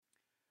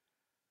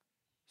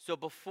So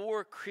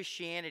before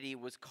Christianity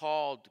was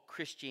called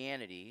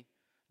Christianity,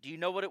 do you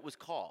know what it was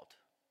called?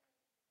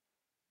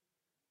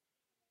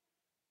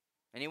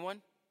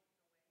 Anyone?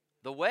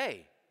 The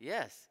Way.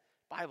 Yes.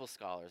 Bible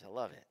scholars, I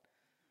love it.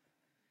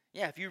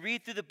 Yeah, if you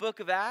read through the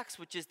book of Acts,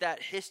 which is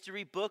that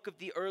history book of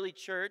the early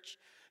church,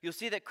 you'll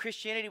see that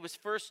Christianity was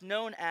first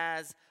known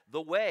as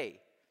the Way.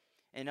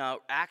 In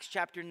Acts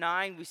chapter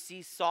 9, we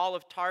see Saul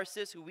of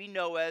Tarsus, who we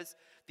know as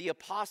the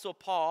Apostle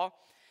Paul,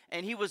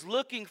 and he was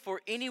looking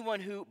for anyone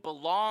who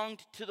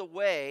belonged to the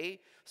Way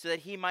so that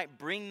he might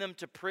bring them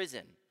to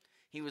prison.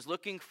 He was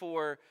looking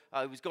for,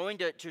 he was going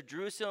to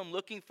Jerusalem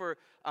looking for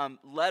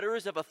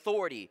letters of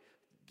authority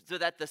so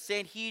that the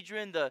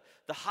Sanhedrin, the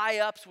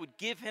high-ups would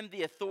give him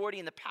the authority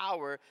and the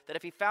power that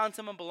if he found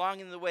someone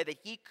belonging to the Way that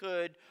he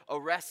could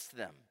arrest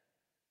them,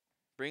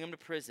 bring them to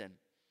prison.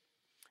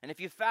 And if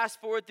you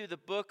fast forward through the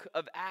book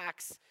of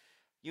Acts,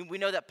 we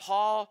know that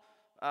Paul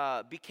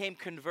became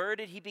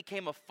converted. He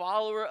became a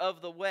follower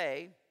of the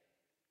Way.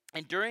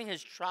 And during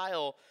his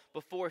trial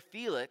before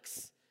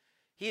Felix,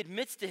 he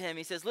admits to him,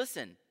 he says,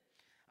 listen,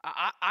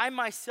 I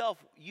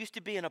myself used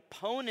to be an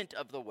opponent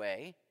of the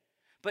Way,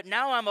 but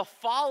now I'm a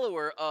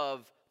follower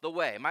of the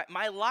Way.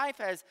 My life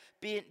has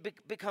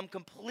become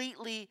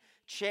completely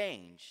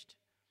changed.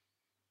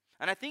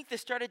 And I think this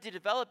started to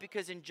develop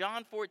because in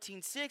John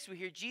 14:6, we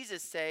hear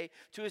Jesus say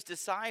to his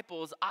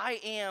disciples,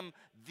 I am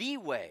the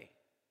Way.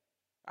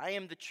 I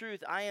am the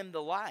truth. I am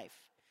the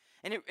life.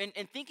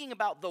 And thinking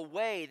about the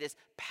Way, this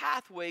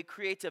pathway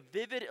creates a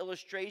vivid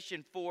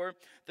illustration for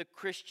the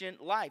Christian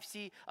life.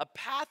 See, a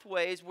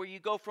pathway is where you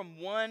go from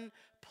one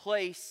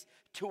place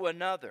to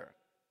another.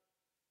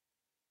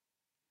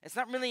 It's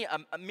not really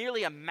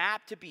merely a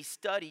map to be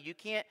studied. You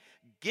can't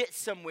get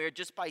somewhere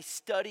just by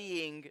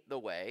studying the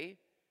Way.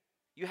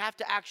 You have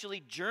to actually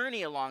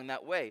journey along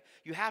that way.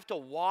 You have to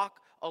walk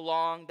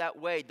along that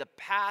way. The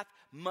path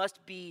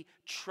must be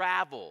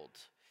traveled.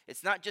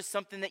 It's not just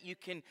something that you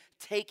can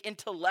take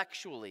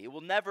intellectually. It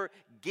will never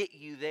get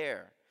you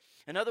there.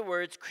 In other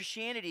words,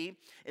 Christianity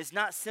is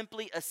not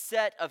simply a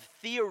set of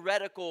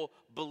theoretical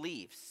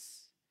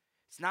beliefs.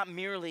 It's not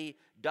merely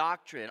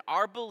doctrine.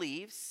 Our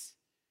beliefs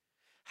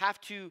have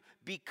to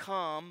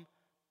become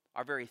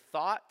our very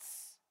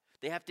thoughts.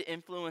 They have to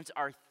influence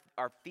our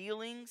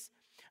feelings.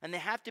 And they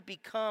have to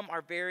become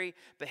our very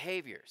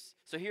behaviors.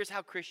 So here's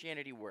how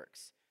Christianity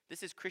works.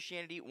 This is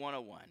Christianity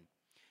 101.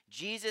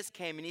 Jesus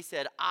came and he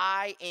said,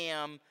 I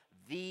am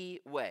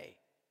the Way.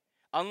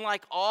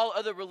 Unlike all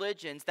other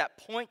religions that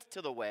point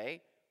to the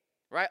Way,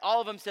 right?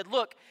 All of them said,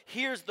 look,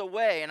 here's the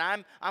Way, and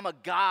I'm a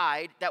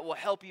guide that will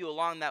help you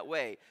along that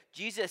way.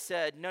 Jesus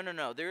said,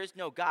 no, there is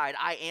no guide.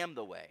 I am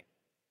the Way.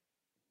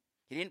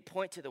 He didn't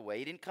point to the Way.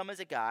 He didn't come as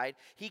a guide.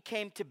 He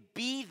came to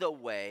be the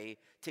Way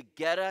to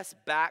get us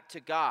back to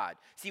God.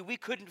 See, we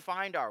couldn't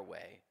find our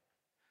way.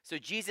 So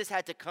Jesus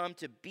had to come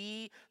to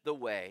be the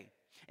Way.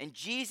 And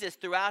Jesus,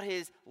 throughout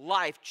his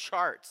life,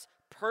 charts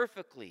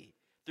perfectly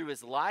through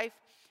his life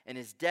and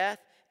his death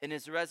and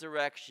his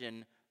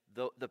resurrection,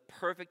 the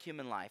perfect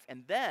human life.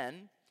 And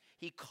then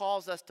he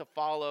calls us to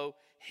follow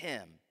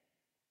him.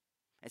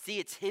 And see,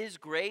 it's his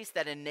grace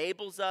that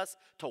enables us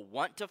to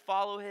want to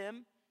follow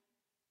him.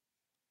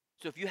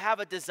 So if you have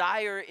a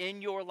desire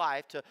in your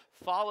life to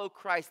follow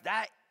Christ,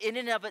 that in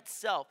and of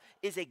itself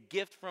is a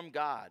gift from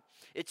God.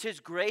 It's his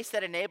grace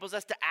that enables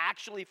us to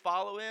actually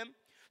follow him.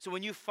 So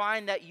when you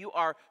find that you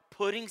are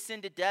putting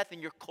sin to death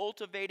and you're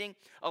cultivating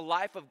a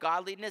life of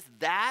godliness,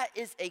 that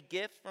is a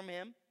gift from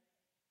him.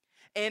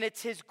 And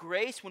it's his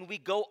grace when we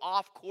go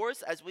off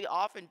course, as we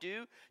often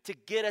do, to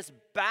get us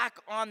back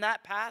on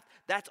that path.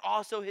 That's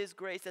also his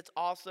grace. That's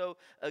also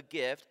a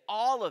gift.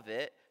 All of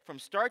it, from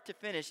start to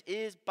finish,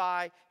 is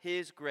by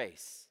his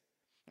grace.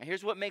 And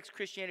here's what makes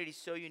Christianity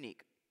so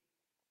unique.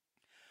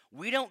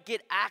 We don't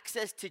get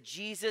access to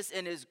Jesus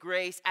and his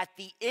grace at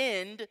the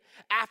end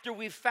after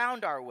we've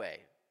found our way.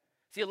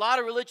 See, a lot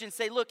of religions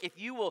say, look, if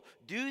you will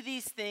do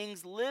these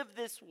things, live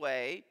this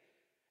way,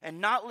 and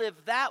not live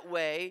that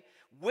way,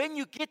 when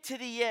you get to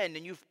the end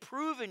and you've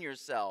proven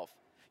yourself,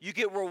 you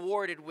get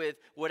rewarded with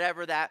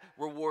whatever that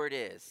reward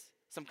is.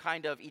 Some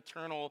kind of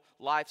eternal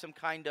life, some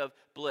kind of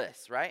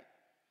bliss, right?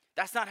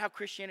 That's not how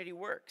Christianity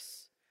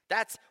works.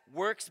 That's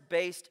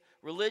works-based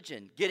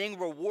religion. Getting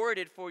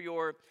rewarded for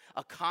your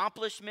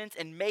accomplishments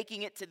and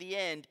making it to the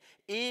end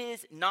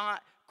is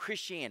not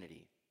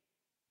Christianity.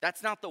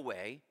 That's not the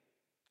way.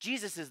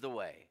 Jesus is the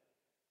way.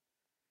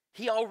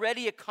 He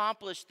already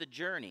accomplished the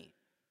journey.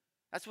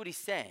 That's what he's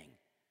saying.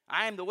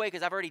 I am the way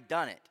because I've already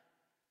done it.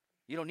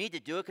 You don't need to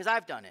do it because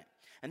I've done it.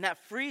 And that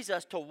frees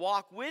us to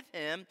walk with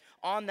him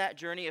on that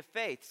journey of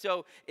faith.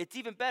 So it's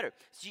even better.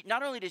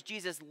 Not only does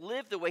Jesus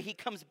live the way, he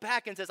comes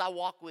back and says, I'll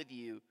walk with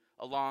you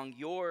along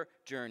your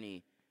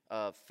journey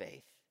of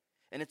faith.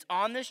 And it's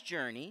on this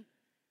journey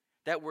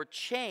that we're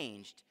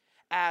changed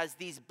as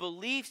these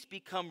beliefs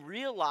become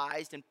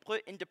realized and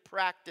put into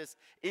practice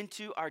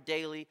into our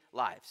daily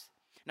lives.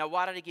 Now,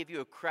 why did I give you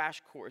a crash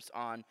course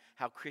on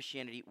how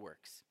Christianity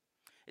works?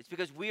 It's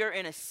because we are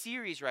in a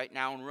series right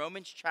now in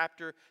Romans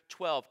chapter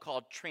 12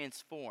 called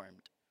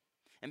Transformed.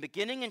 And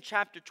beginning in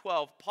chapter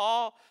 12,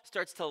 Paul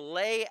starts to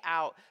lay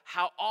out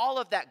how all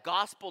of that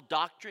gospel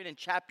doctrine in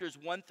chapters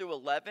 1 through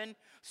 11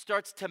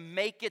 starts to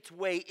make its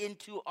way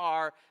into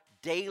our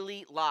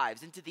daily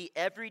lives, into the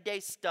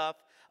everyday stuff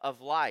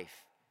of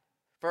life.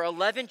 For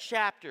 11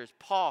 chapters,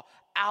 Paul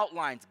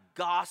outlines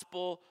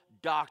gospel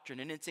doctrine,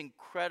 and it's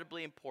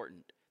incredibly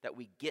important that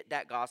we get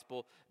that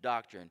gospel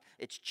doctrine.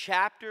 It's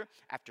chapter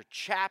after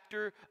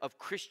chapter of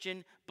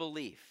Christian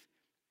belief.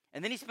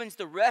 And then he spends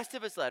the rest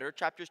of his letter,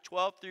 chapters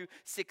 12 through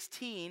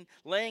 16,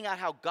 laying out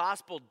how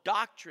gospel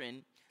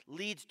doctrine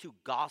leads to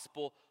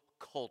gospel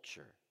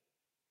culture.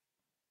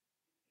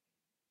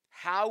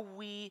 How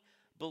we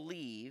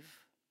believe,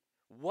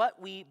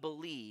 what we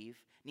believe,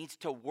 needs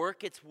to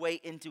work its way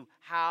into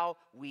how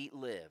we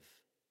live.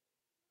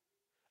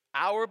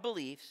 Our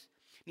beliefs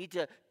need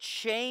to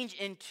change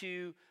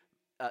into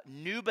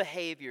new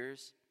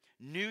behaviors,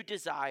 new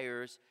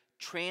desires,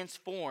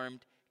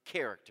 transformed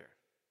character.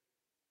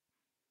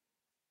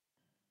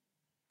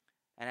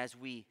 And as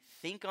we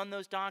think on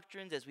those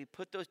doctrines, as we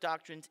put those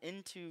doctrines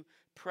into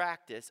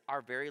practice,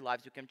 our very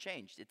lives become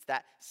changed. It's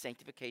that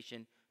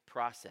sanctification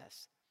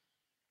process.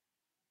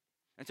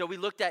 And so we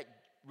looked at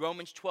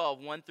Romans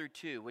 12, 1 through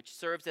 2, which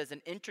serves as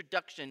an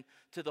introduction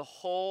to the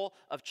whole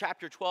of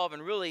chapter 12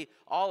 and really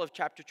all of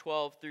chapter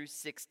 12 through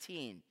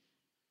 16.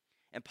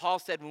 And Paul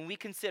said, when we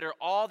consider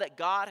all that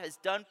God has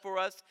done for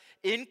us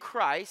in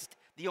Christ,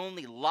 the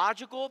only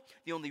logical,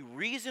 the only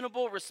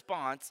reasonable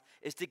response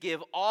is to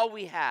give all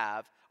we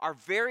have, our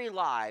very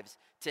lives,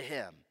 to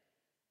him.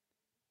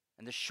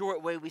 And the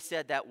short way we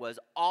said that was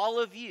all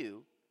of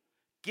you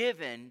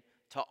given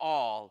to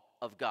all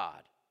of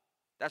God.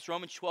 That's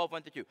Romans 12,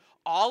 1 through 2.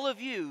 All of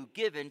you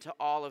given to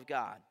all of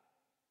God.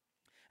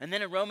 And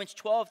then in Romans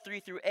 12, 3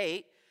 through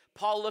 8,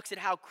 Paul looks at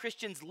how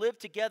Christians live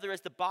together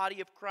as the body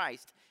of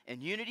Christ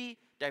in unity,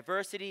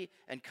 diversity,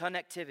 and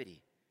connectivity.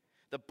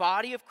 The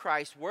body of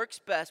Christ works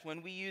best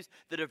when we use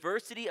the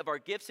diversity of our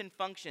gifts and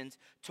functions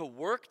to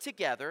work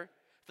together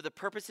for the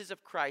purposes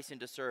of Christ and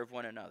to serve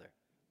one another.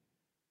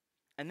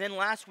 And then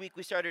last week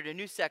we started a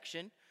new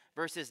section,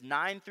 verses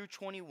 9 through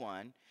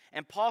 21,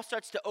 and Paul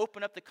starts to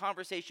open up the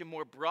conversation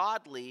more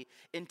broadly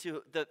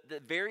into the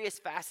various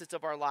facets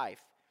of our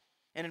life.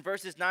 And in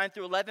verses 9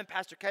 through 11,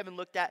 Pastor Kevin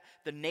looked at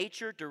the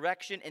nature,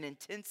 direction, and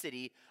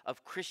intensity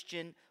of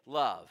Christian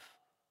love.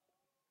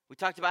 We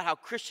talked about how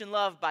Christian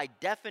love, by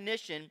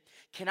definition,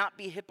 cannot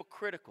be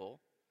hypocritical.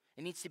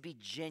 It needs to be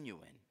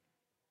genuine.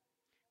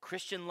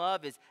 Christian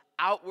love is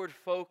outward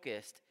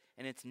focused,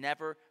 and it's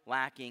never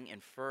lacking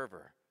in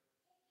fervor.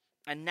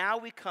 And now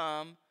we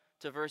come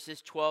to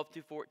verses 12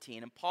 through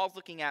 14, and Paul's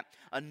looking at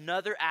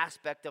another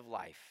aspect of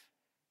life.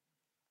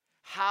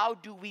 How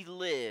do we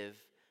live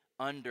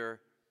under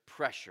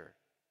pressure?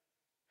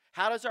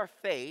 How does our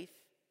faith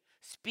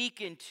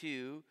speak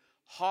into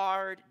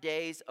hard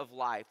days of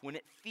life when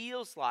it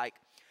feels like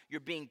you're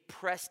being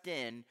pressed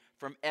in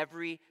from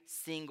every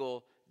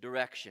single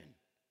direction?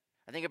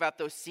 I think about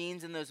those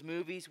scenes in those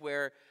movies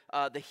where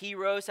the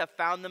heroes have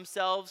found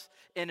themselves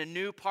in a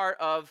new part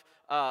of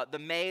the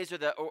maze or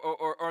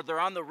they're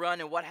on the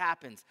run, and what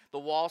happens? The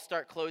walls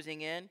start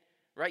closing in,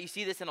 right? You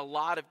see this in a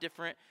lot of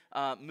different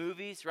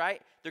movies,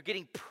 right? They're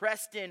getting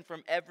pressed in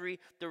from every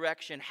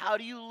direction. How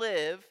do you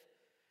live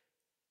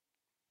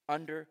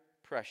under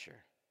pressure?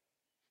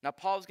 Now,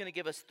 Paul's going to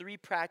give us 3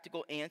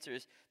 practical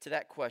answers to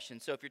that question.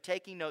 So if you're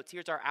taking notes,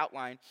 here's our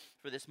outline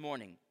for this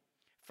morning.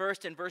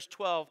 First, in verse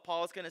 12,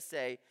 Paul is going to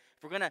say,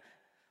 if we're going to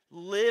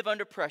live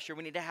under pressure,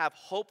 we need to have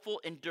hopeful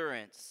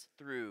endurance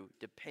through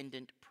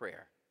dependent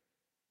prayer.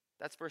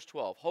 That's verse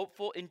 12.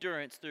 Hopeful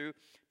endurance through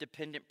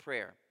dependent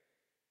prayer.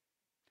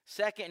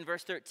 Second, in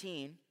verse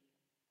 13,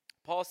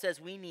 Paul says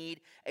we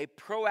need a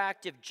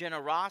proactive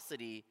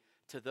generosity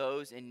to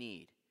those in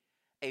need.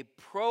 A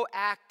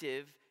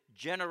proactive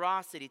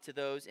generosity to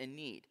those in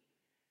need.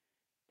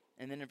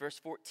 And then in verse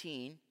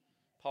 14,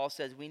 Paul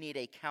says we need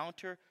a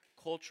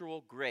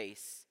counter-cultural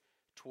grace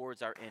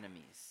towards our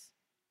enemies.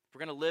 If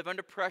we're going to live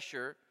under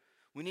pressure,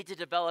 we need to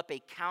develop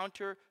a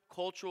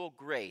counter-cultural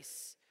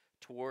grace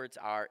towards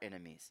our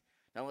enemies.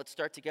 Now let's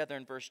start together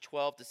in verse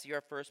 12 to see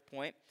our first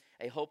point,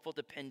 a hopeful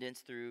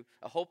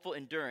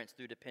endurance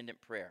through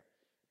dependent prayer.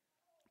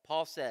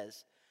 Paul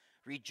says,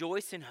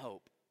 rejoice in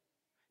hope,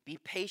 be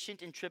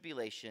patient in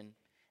tribulation,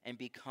 and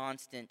be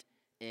constant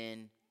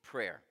in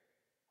prayer.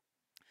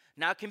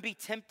 Now it can be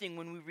tempting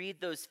when we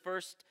read this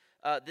first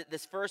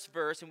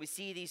verse and we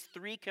see these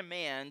 3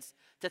 commands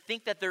to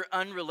think that they're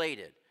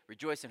unrelated.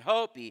 Rejoice in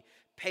hope, be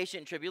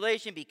patient in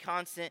tribulation, be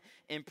constant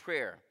in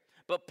prayer.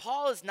 But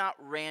Paul is not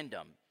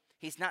random.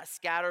 He's not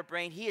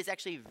scatterbrained. He is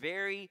actually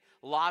very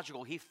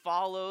logical. He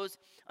follows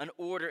an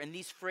order, and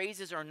these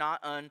phrases are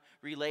not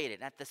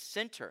unrelated. At the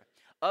center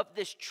of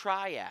this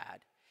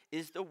triad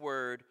is the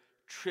word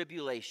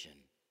tribulation.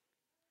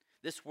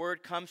 This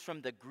word comes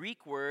from the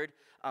Greek word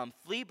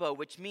phlebo,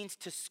 which means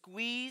to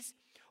squeeze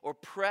or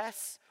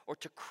press or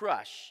to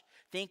crush.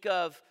 Think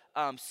of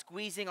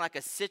squeezing like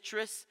a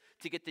citrus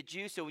to get the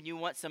juice. So when you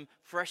want some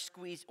fresh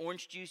squeezed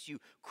orange juice, you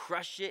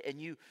crush it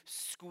and you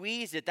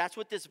squeeze it. That's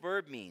what this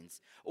verb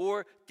means.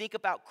 Or think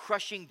about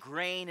crushing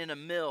grain in a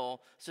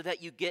mill so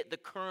that you get the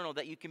kernel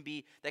that can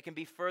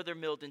be further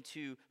milled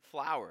into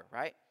flour,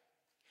 right?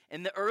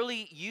 In the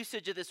early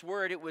usage of this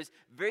word, it was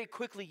very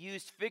quickly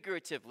used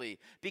figuratively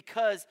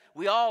because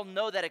we all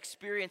know that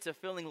experience of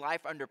feeling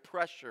life under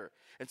pressure.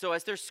 And so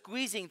as they're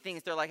squeezing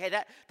things, they're like, hey,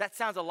 that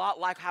sounds a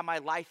lot like how my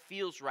life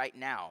feels right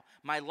now.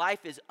 My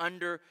life is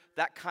under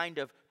that kind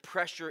of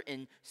pressure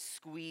and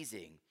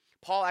squeezing.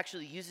 Paul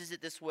actually uses it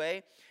this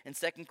way in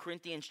 2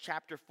 Corinthians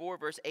chapter 4,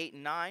 verse 8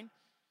 and 9.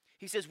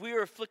 He says, we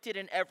are afflicted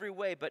in every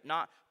way, but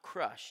not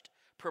crushed,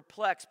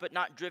 perplexed, but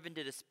not driven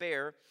to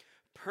despair,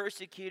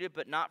 persecuted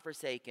but not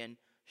forsaken,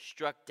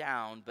 struck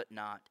down but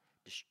not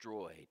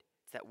destroyed.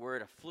 It's that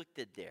word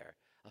afflicted there.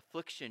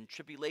 Affliction,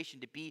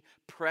 tribulation, to be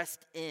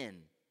pressed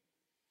in.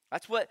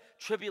 That's what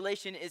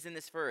tribulation is in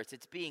this verse.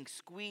 It's being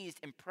squeezed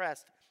and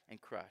pressed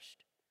and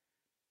crushed.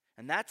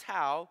 And that's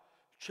how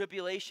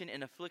tribulation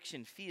and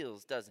affliction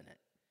feels, doesn't it?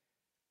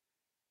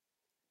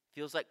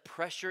 Feels like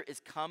pressure is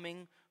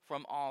coming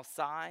from all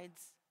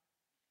sides.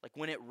 Like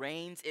when it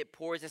rains, it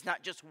pours. It's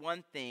not just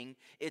one thing,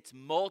 it's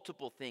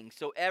multiple things.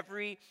 So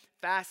every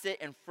facet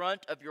and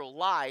front of your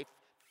life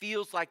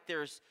feels like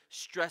there's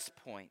stress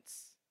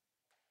points.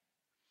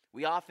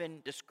 We often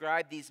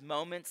describe these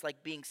moments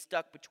like being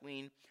stuck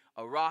between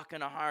a rock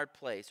and a hard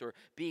place or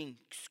being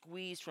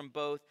squeezed from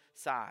both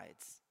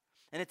sides.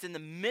 And it's in the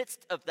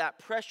midst of that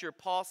pressure,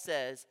 Paul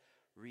says,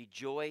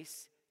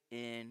 rejoice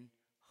in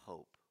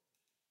hope.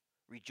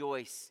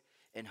 Rejoice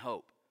in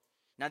hope.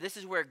 Now, this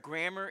is where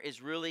grammar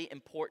is really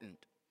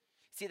important.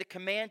 See, the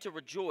command to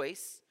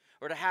rejoice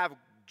or to have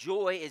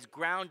joy is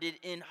grounded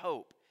in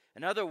hope.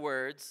 In other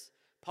words,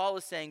 Paul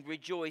is saying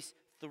rejoice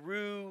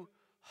through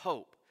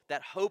hope.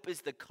 That hope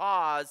is the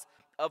cause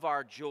of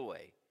our joy.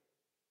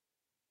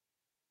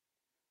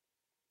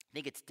 I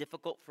think it's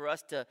difficult for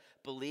us to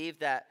believe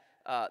that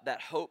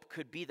hope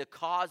could be the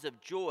cause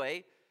of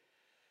joy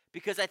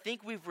because I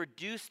think we've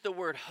reduced the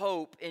word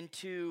hope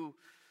into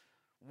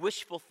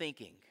wishful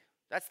thinking.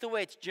 That's the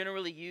way it's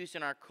generally used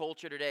in our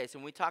culture today. So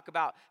when we talk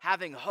about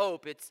having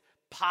hope, it's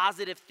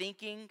positive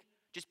thinking.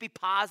 Just be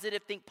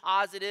positive, think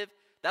positive.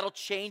 That'll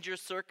change your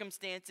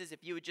circumstances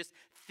if you would just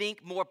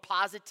think more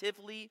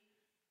positively.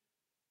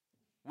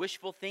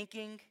 Wishful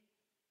thinking.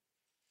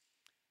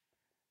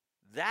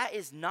 That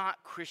is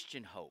not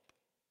Christian hope.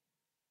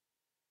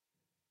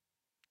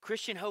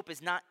 Christian hope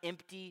is not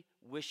empty,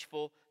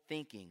 wishful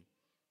thinking.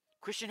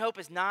 Christian hope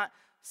is not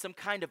some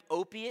kind of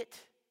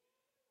opiate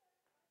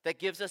that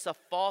gives us a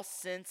false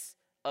sense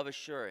of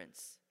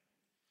assurance.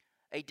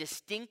 A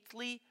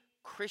distinctly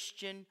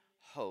Christian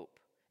hope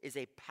is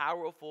a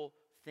powerful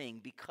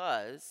thing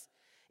because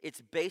it's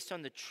based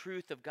on the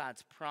truth of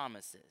God's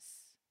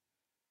promises.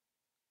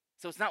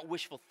 So it's not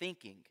wishful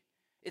thinking,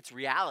 it's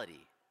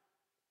reality.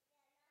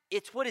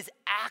 It's what is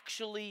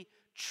actually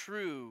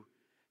true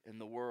in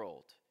the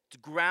world. It's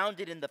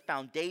grounded in the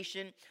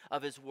foundation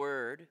of His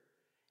Word.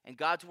 And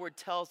God's Word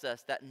tells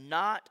us that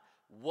not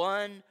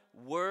one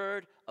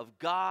word of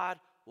God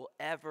will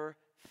ever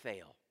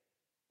fail.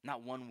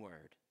 Not one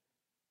word.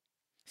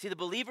 See, the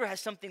believer has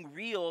something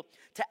real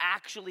to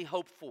actually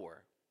hope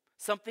for,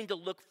 something to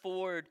look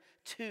forward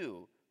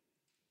to.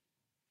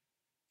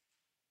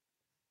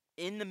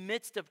 In the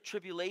midst of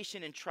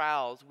tribulation and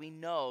trials, we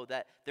know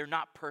that they're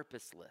not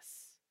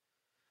purposeless.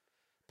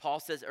 Paul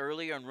says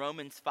earlier in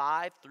Romans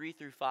 5, 3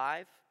 through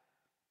 5,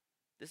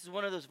 this is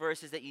one of those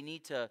verses that you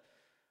need to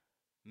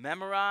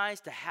memorize,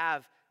 to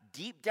have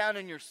deep down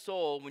in your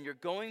soul when you're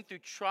going through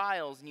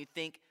trials and you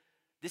think,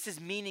 this is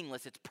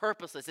meaningless, it's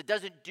purposeless, it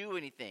doesn't do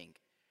anything.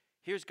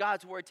 Here's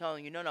God's word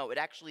telling you, no, it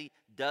actually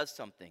does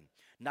something.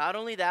 Not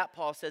only that,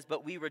 Paul says,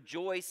 but we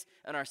rejoice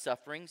in our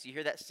sufferings. You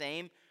hear that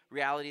same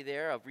reality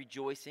there of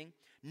rejoicing,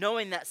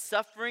 knowing that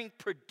suffering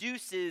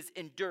produces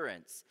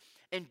endurance.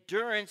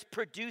 Endurance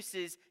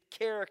produces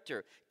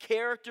character.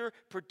 Character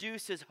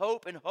produces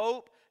hope, and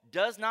hope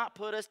does not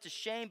put us to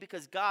shame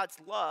because God's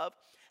love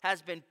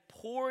has been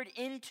poured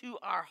into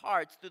our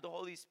hearts through the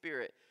Holy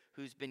Spirit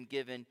who's been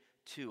given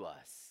to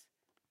us.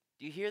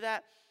 Do you hear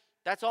that?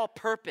 That's all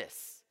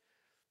purpose.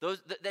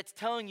 That's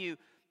telling you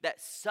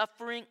that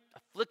suffering,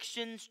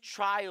 afflictions,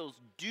 trials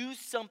do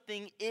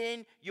something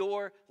in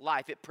your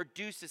life. It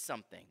produces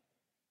something.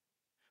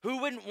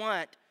 Who wouldn't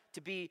want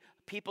to be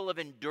people of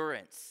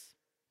endurance,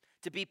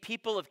 to be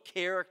people of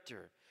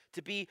character,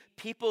 to be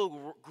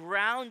people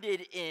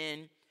grounded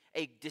in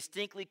a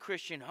distinctly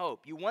Christian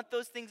hope? You want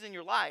those things in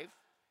your life.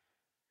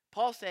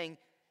 Paul's saying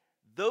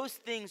those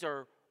things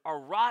are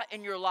wrought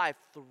in your life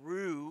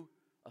through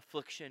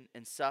affliction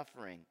and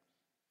suffering.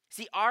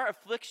 See, our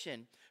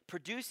affliction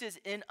produces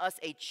in us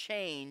a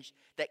change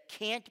that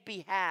can't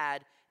be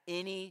had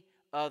any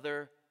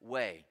other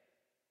way.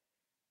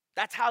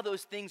 That's how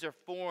those things are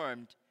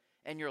formed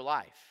in your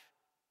life.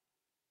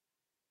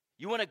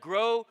 You want to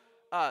grow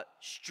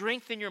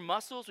strength in your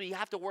muscles? Well, you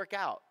have to work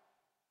out.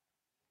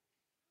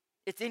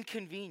 It's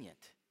inconvenient.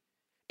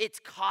 It's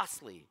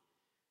costly.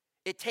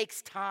 It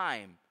takes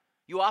time.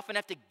 You often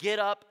have to get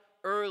up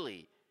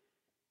early.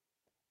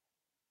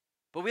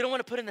 But we don't want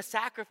to put in the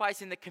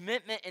sacrifice and the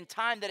commitment and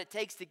time that it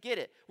takes to get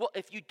it. Well,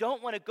 if you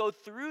don't want to go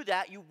through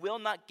that, you will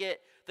not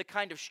get the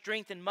kind of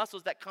strength and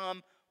muscles that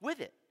come with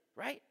it,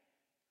 right?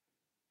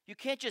 You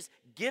can't just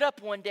get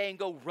up one day and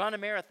go run a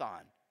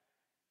marathon.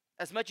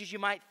 As much as you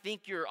might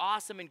think you're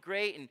awesome and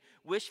great and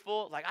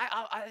wishful, like,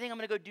 I think I'm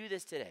going to go do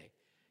this today.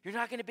 You're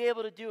not going to be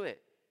able to do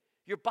it.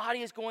 Your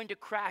body is going to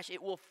crash.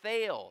 It will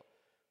fail.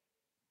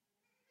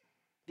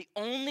 The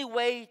only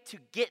way to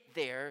get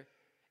there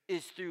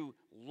is through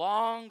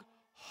long,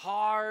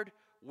 hard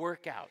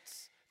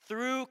workouts,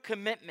 through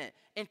commitment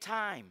and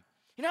time.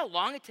 You know how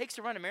long it takes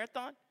to run a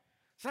marathon?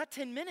 It's not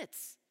 10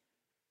 minutes.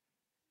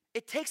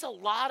 It takes a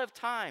lot of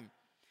time.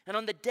 And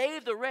on the day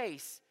of the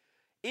race,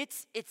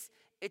 it's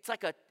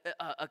like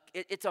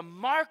it's a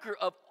marker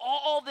of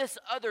all this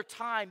other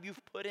time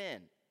you've put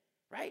in,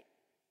 right?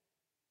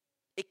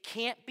 It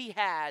can't be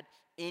had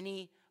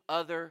any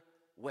other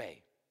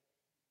way.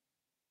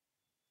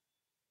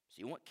 So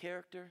you want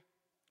character,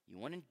 you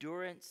want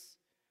endurance,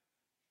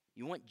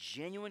 you want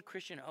genuine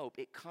Christian hope.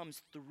 It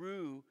comes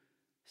through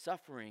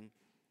suffering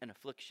and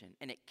affliction,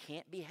 and it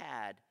can't be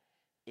had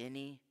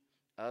any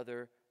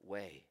other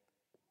way.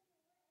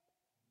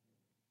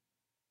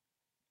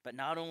 But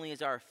not only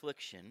is our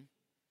affliction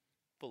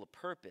full of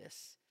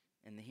purpose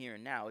in the here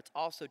and now, it's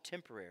also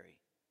temporary.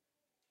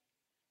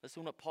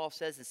 Listen to what Paul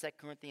says in 2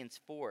 Corinthians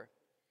 4.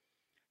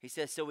 He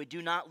says, so we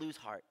do not lose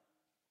heart.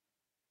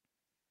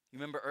 You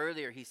remember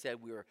earlier he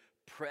said we were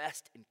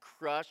pressed and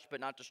crushed but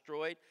not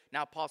destroyed.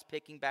 Now Paul's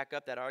picking back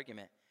up that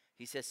argument.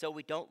 He says, so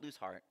we don't lose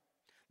heart.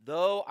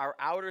 Though our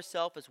outer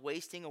self is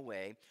wasting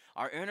away,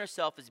 our inner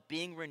self is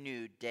being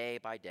renewed day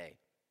by day.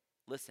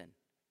 Listen,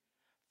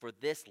 for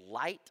this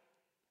light,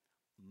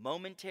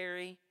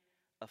 momentary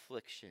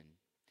affliction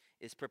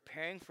is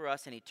preparing for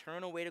us an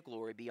eternal way to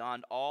glory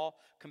beyond all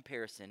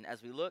comparison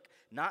as we look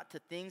not to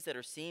things that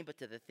are seen, but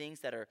to the things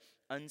that are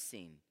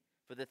unseen.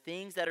 For the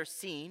things that are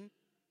seen,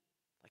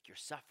 like your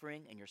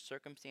suffering and your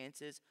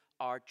circumstances,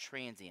 are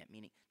transient,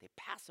 meaning they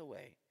pass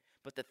away.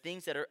 But the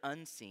things that are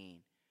unseen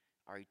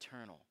are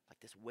eternal, like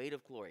this weight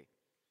of glory.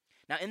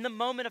 Now, in the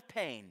moment of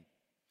pain,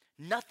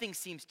 nothing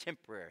seems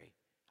temporary.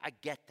 I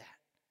get that.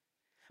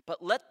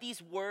 But let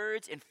these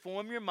words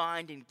inform your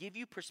mind and give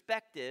you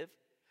perspective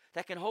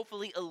that can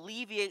hopefully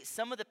alleviate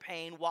some of the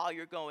pain while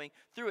you're going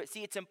through it.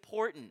 See, it's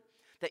important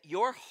that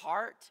your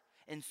heart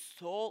and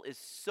soul is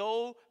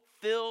so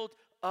filled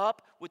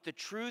up with the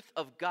truth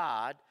of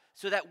God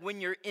so that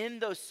when you're in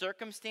those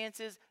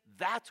circumstances,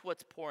 that's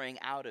what's pouring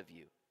out of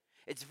you.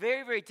 It's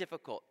very, very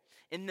difficult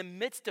in the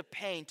midst of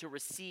pain to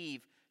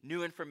receive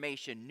new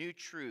information, new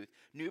truth,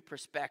 new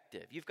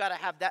perspective. You've got to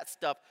have that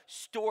stuff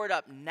stored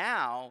up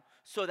now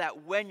so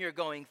that when you're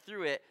going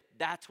through it,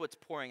 that's what's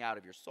pouring out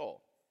of your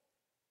soul.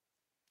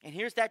 And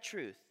here's that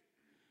truth.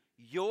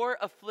 Your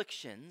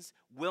afflictions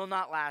will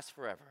not last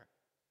forever.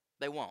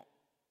 They won't.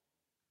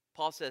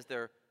 Paul says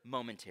they're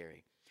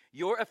momentary.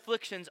 Your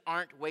afflictions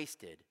aren't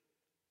wasted.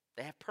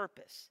 They have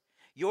purpose.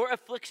 Your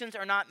afflictions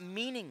are not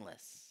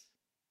meaningless.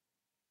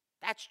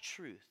 That's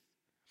truth.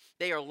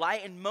 They are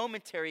light and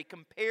momentary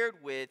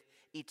compared with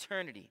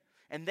eternity.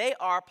 And they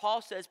are,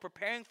 Paul says,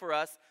 preparing for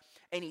us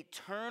an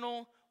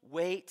eternal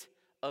weight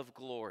of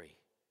glory.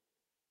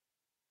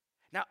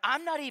 Now,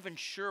 I'm not even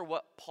sure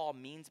what Paul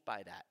means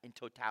by that in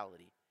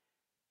totality.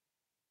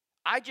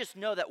 I just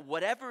know that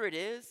whatever it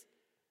is,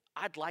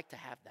 I'd like to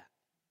have that.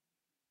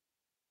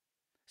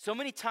 So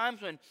many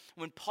times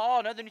when Paul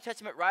and other New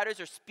Testament writers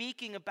are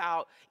speaking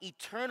about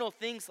eternal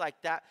things like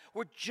that,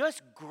 we're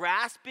just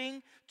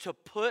grasping to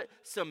put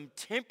some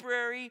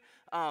temporary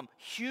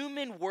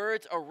human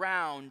words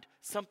around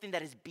something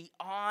that is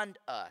beyond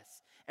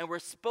us. And we're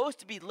supposed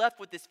to be left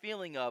with this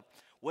feeling of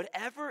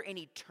whatever an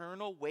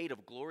eternal weight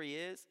of glory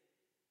is,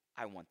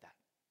 I want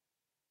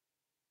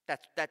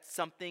that. That's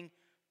something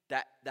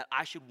that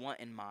I should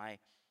want in my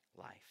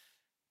life.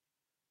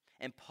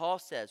 And Paul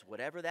says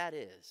whatever that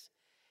is,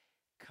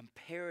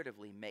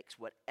 comparatively makes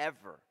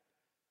whatever.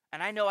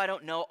 And I know I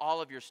don't know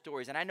all of your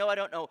stories, and I know I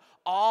don't know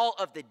all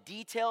of the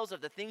details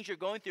of the things you're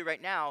going through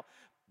right now,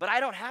 but I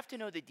don't have to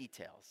know the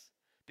details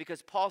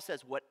because Paul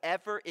says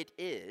whatever it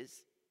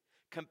is,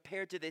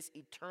 compared to this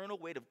eternal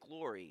weight of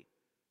glory,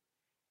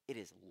 it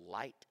is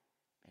light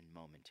and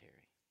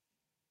momentary.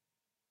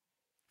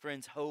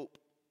 Friends, hope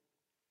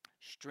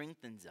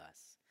strengthens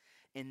us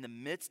in the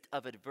midst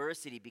of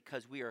adversity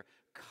because we are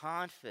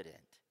confident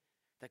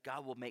that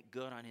God will make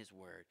good on his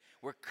word.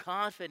 We're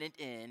confident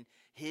in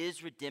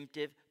his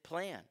redemptive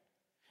plan.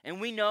 And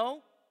we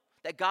know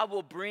that God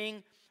will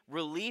bring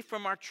relief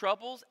from our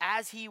troubles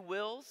as he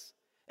wills.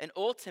 And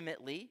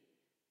ultimately,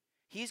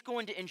 he's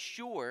going to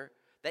ensure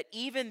that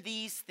even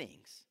these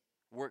things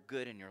work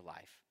good in your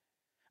life.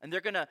 And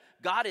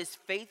God is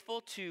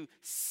faithful to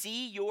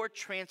see your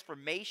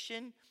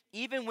transformation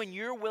even when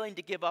you're willing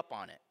to give up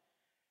on it.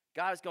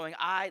 God is going,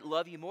 I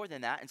love you more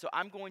than that. And so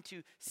I'm going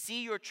to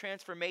see your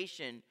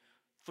transformation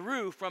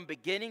through from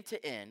beginning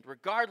to end,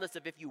 regardless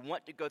of if you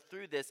want to go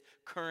through this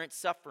current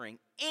suffering.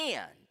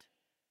 And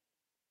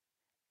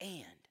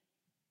And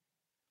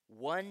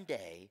one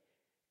day,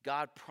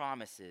 God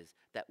promises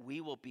that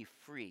we will be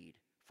freed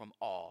from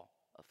all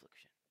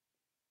affliction.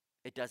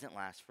 It doesn't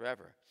last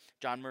forever.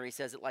 John Murray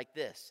says it like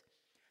this: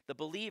 the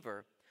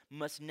believer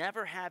must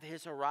never have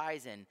his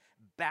horizon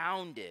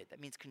bounded,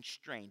 that means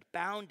constrained,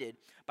 bounded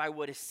by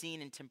what is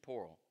seen and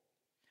temporal.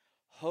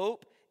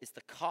 Hope is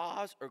the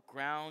cause or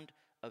ground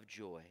of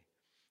joy,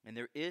 and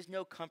there is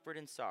no comfort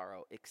in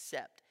sorrow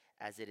except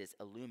as it is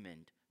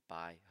illumined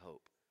by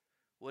hope.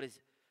 What is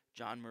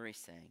John Murray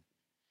saying?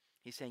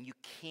 He's saying you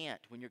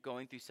can't, when you're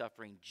going through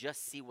suffering,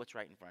 just see what's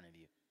right in front of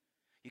you.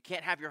 You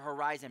can't have your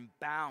horizon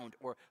bound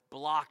or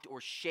blocked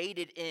or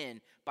shaded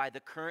in by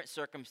the current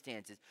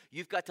circumstances.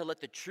 You've got to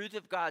let the truth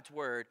of God's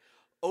word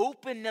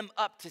open them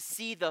up to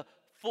see the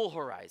full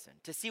horizon,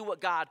 to see what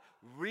God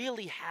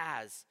really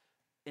has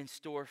in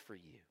store for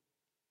you.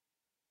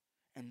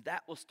 And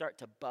that will start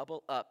to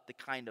bubble up the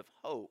kind of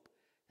hope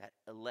that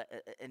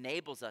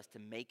enables us to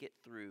make it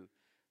through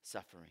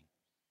suffering.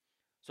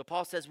 So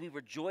Paul says we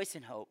rejoice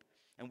in hope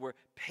and we're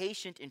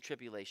patient in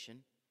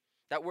tribulation.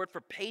 That word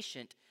for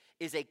patient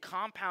is a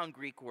compound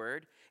Greek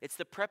word. It's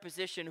the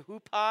preposition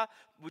hupa,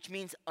 which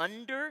means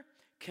under,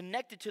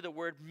 connected to the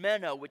word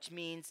meno, which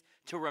means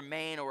to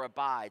remain or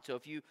abide. So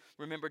if you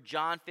remember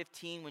John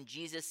 15, when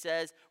Jesus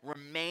says,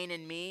 remain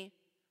in me,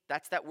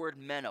 that's that word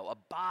meno,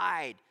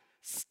 abide,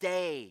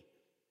 stay.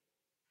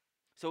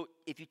 So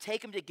if you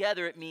take them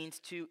together, it means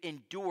to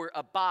endure,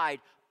 abide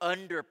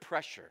under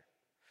pressure.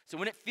 So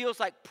when it feels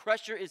like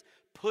pressure is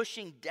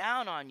pushing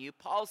down on you,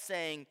 Paul's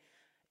saying,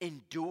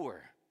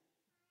 endure.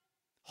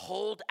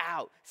 Hold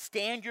out.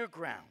 Stand your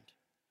ground.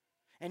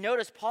 And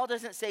notice, Paul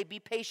doesn't say be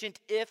patient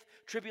if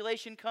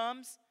tribulation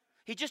comes.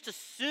 He just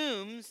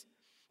assumes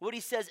what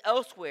he says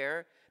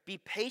elsewhere, be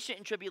patient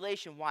in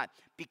tribulation. Why?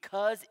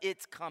 Because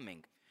it's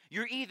coming.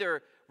 You're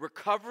either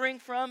recovering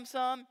from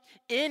some,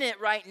 in it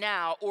right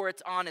now, or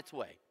it's on its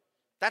way.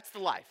 That's the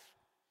life.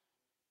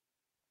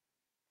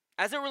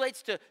 As it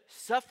relates to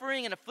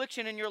suffering and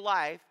affliction in your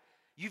life,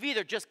 you've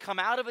either just come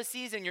out of a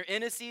season, you're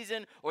in a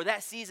season, or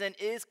that season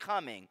is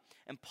coming.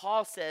 And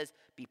Paul says,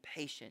 be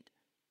patient.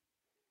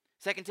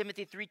 2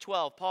 Timothy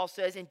 3:12, Paul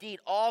says, indeed,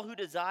 all who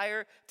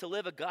desire to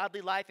live a godly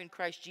life in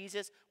Christ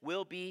Jesus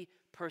will be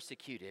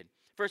persecuted.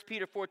 1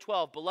 Peter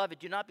 4:12, beloved,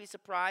 do not be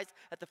surprised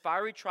at the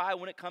fiery trial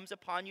when it comes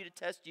upon you to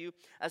test you,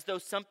 as though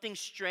something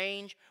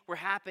strange were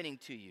happening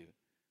to you.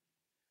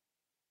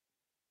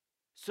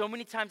 So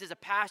many times as a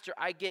pastor,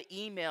 I get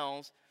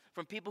emails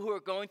from people who are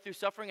going through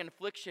suffering and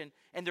affliction,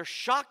 and they're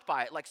shocked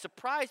by it, like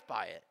surprised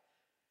by it.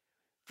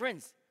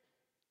 Friends,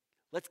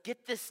 let's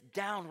get this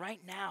down right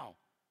now.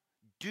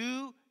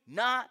 Do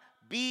not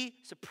be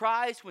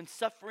surprised when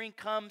suffering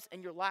comes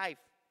in your life.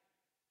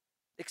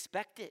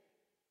 Expect it.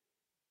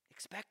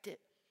 Expect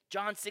it.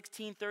 John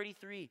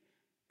 16:33.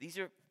 These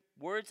are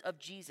words of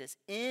Jesus.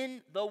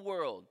 In the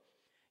world,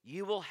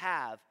 you will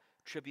have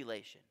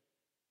tribulation.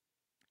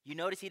 You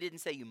notice he didn't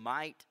say you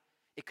might.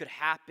 It could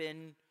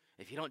happen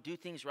if you don't do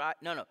things right.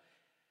 No.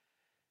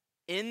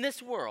 In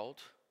this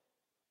world,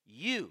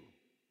 you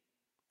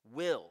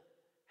will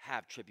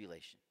have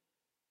tribulation.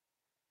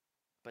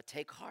 But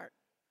take heart.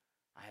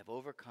 I have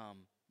overcome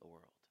the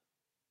world.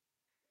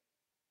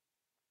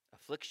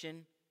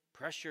 Affliction,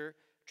 pressure,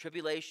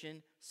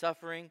 tribulation,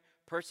 suffering,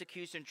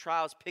 persecution,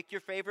 trials. Pick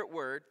your favorite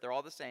word. They're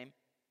all the same.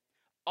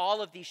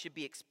 All of these should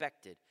be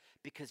expected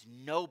because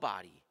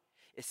nobody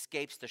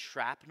escapes the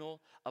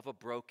shrapnel of a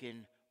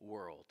broken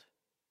world.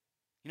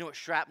 You know what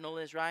shrapnel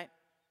is, right?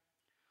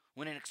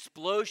 When an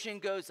explosion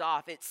goes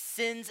off, it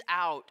sends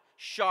out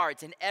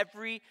shards in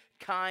every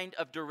kind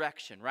of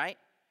direction, right?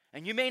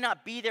 And you may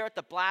not be there at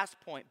the blast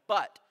point,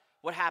 but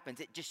what happens?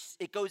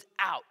 It goes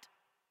out.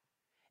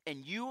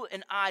 And you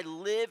and I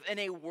live in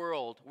a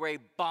world where a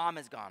bomb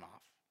has gone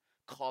off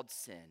called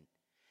sin.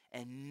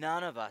 And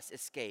none of us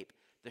escape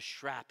the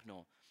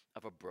shrapnel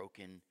of a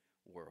broken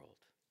world.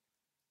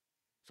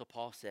 So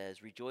Paul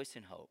says, rejoice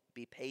in hope,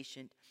 be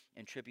patient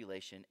in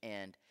tribulation,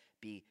 and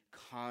be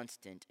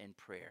constant in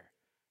prayer.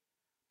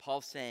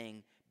 Paul's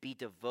saying, be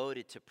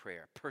devoted to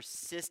prayer,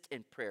 persist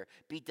in prayer,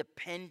 be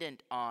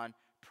dependent on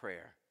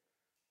prayer.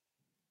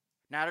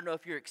 Now, I don't know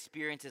if your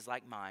experience is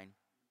like mine,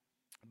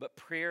 but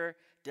prayer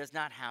does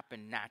not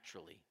happen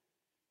naturally.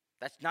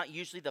 That's not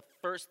usually the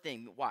first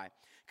thing. Why?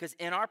 Because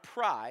in our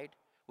pride,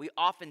 we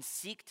often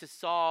seek to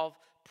solve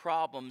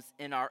problems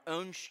in our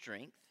own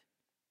strength,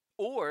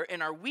 or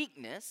in our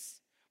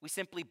weakness, we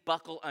simply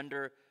buckle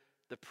under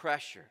the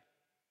pressure.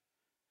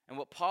 And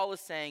what Paul is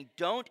saying,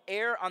 don't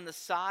err on the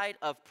side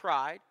of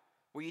pride,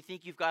 where you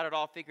think you've got it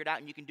all figured out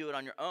and you can do it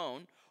on your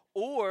own,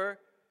 or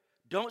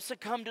don't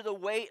succumb to the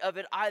weight of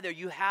it either.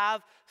 You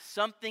have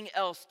something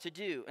else to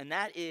do, and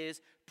that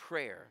is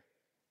prayer.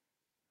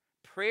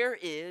 Prayer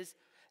is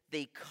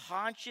the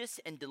conscious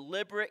and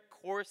deliberate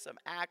course of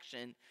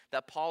action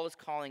that Paul is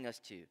calling us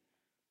to.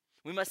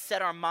 We must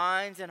set our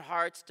minds and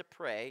hearts to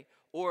pray,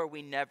 or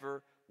we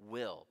never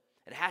will.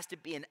 It has to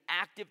be an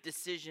active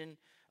decision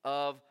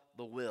of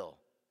the will.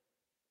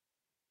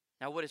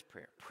 Now, what is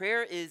prayer?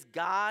 Prayer is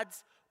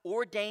God's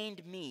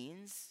ordained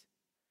means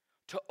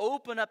to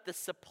open up the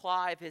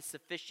supply of his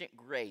sufficient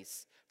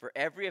grace for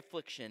every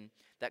affliction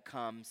that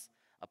comes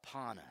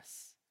upon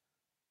us.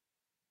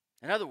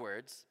 In other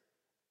words,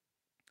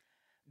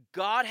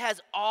 God has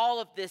all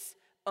of this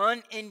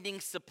unending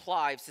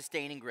supply of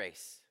sustaining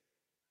grace.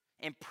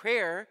 And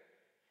prayer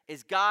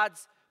is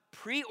God's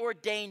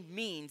preordained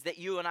means that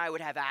you and I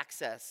would have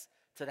access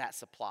to that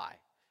supply.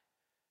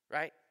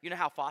 Right? You know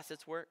how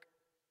faucets work?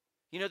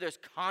 You know there's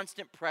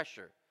constant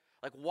pressure.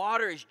 Like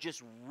water is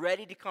just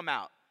ready to come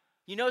out.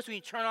 You notice when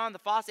you turn on the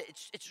faucet,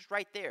 it's just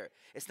right there.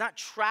 It's not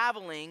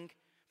traveling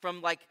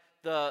from like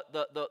the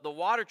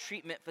water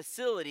treatment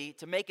facility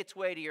to make its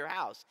way to your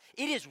house.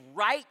 It is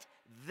right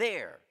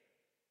there.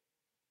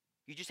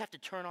 You just have to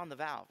turn on the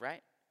valve,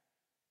 right?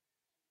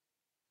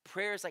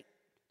 Prayer is like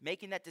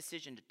making that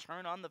decision to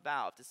turn on the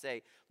valve to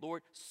say,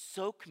 Lord,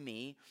 soak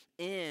me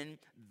in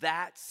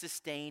that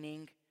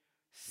sustaining,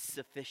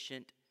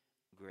 sufficient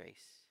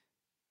grace.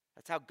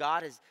 That's how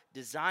God has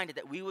designed it,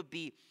 that we would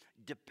be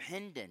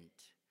dependent,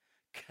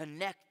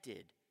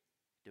 connected,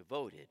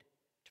 devoted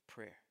to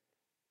prayer.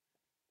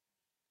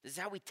 This is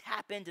how we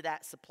tap into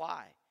that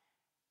supply.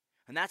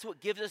 And that's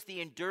what gives us the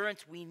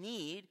endurance we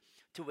need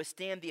to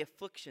withstand the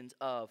afflictions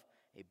of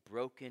a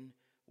broken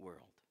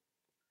world.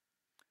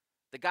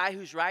 The guy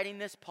who's writing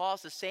this, Paul,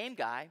 is the same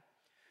guy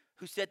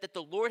who said that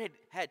the Lord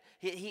had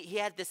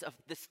this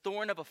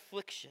thorn of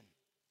affliction.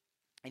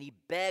 And he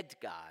begged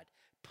God,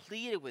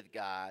 pleaded with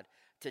God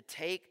to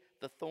take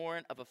the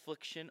thorn of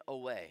affliction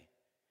away.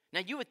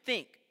 Now you would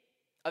think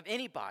of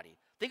anybody.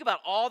 Think about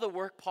all the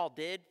work Paul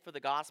did for the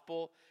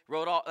gospel.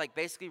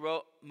 Basically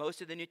wrote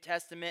most of the New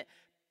Testament.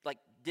 Like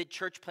did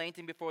church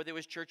planting before there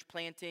was church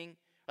planting.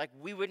 Like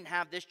we wouldn't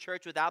have this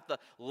church without the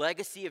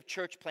legacy of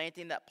church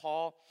planting that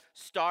Paul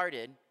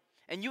started.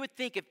 And you would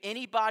think if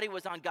anybody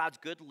was on God's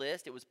good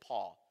list, it was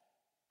Paul,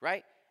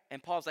 right?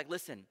 And Paul's like,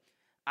 listen,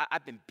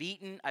 I've been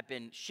beaten, I've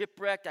been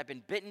shipwrecked, I've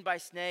been bitten by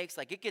snakes.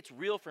 Like it gets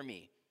real for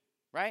me,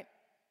 right?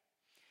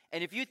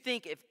 And if you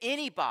think if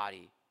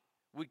anybody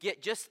would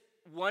get just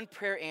one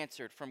prayer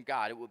answered from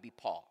God, it would be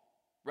Paul,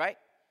 right?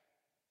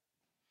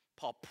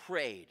 Paul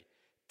prayed,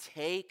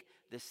 take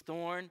this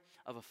thorn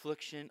of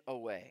affliction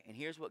away. And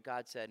here's what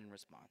God said in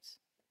response.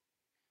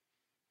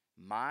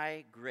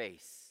 My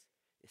grace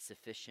is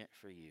sufficient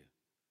for you,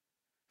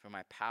 for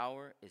my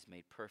power is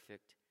made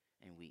perfect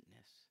in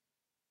weakness.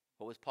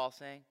 What was Paul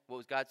saying? What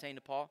was God saying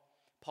to Paul?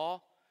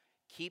 Paul,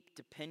 keep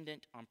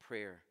dependent on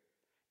prayer,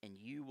 and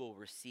you will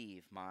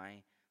receive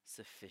my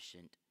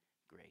sufficient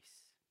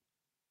grace.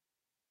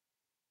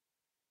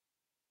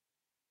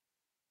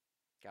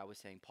 God was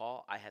saying,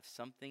 Paul, I have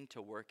something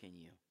to work in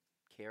you.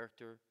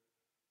 Character,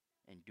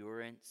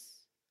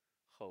 endurance,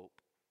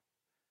 hope.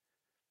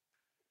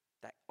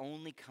 That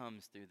only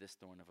comes through this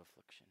thorn of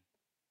affliction.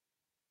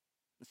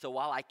 And so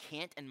while I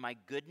can't in my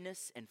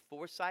goodness and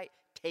foresight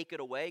take it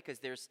away because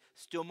there's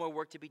still more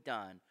work to be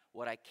done,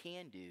 what I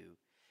can do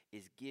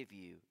is give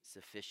you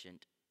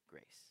sufficient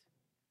grace.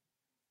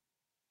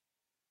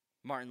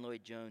 Martin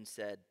Lloyd-Jones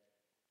said,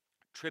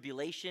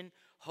 tribulation,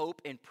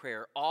 hope, and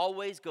prayer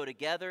always go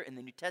together in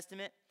the New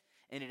Testament,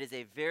 and it is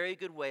a very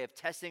good way of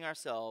testing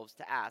ourselves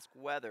to ask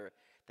whether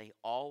they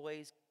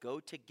always go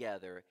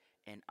together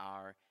in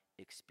our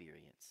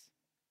experience.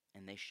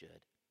 And they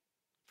should.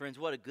 Friends,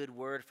 what a good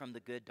word from the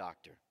good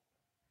doctor.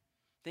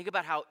 Think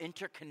about how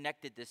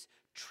interconnected this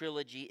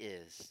trilogy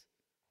is.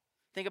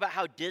 Think about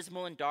how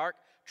dismal and dark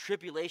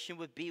tribulation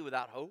would be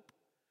without hope.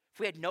 If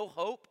we had no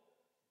hope,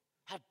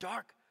 how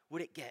dark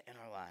would it get in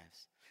our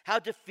lives? How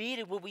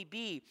defeated would we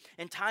be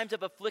in times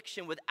of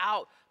affliction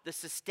without the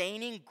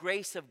sustaining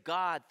grace of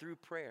God through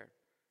prayer?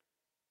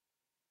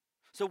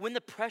 So when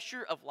the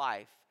pressure of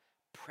life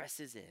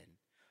presses in,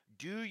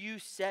 do you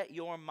set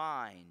your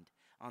mind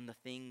on the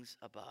things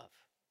above?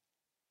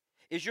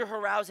 Is your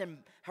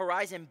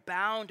horizon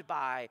bound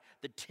by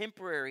the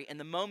temporary and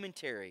the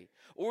momentary?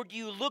 Or do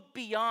you look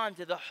beyond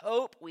to the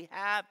hope we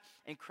have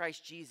in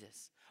Christ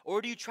Jesus?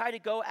 Or do you try to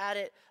go at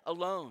it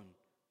alone,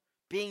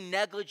 being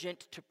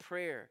negligent to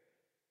prayer?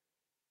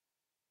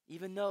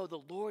 Even though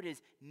the Lord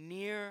is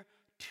near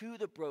to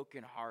the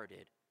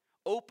brokenhearted,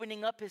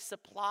 opening up his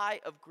supply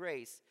of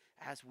grace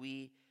as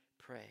we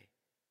pray.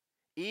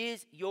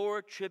 Is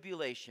your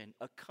tribulation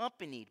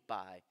accompanied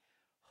by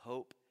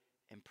hope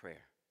and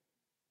prayer?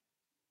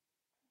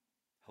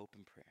 Hope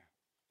and prayer.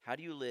 How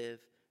do you live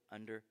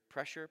under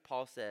pressure?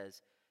 Paul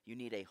says you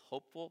need a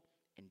hopeful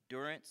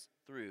endurance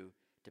through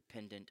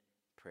dependent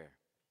prayer.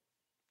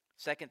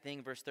 Second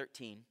thing, verse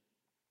 13,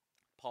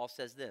 Paul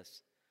says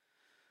this.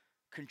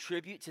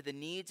 Contribute to the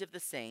needs of the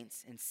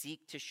saints and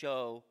seek to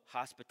show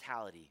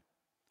hospitality.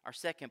 Our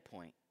second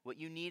point, what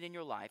you need in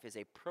your life is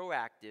a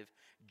proactive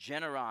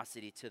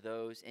generosity to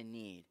those in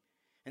need.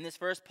 In this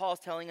verse, Paul is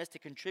telling us to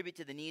contribute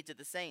to the needs of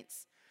the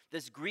saints.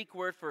 This Greek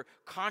word for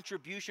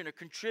contribution or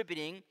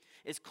contributing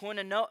is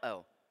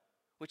koinonoo,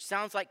 which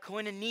sounds like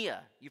koinonia.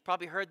 You've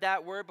probably heard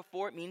that word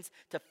before. It means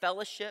to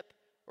fellowship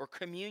or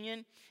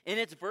communion. In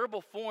its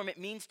verbal form, it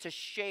means to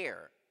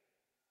share.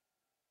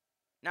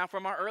 Now,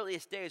 from our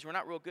earliest days, we're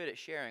not real good at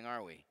sharing,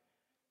 are we?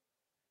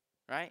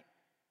 Right?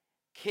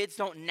 Kids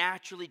don't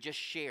naturally just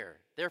share.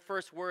 Their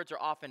first words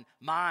are often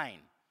mine,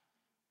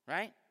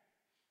 right?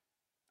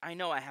 I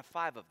know I have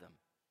 5 of them.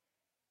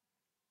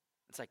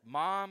 It's like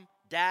mom,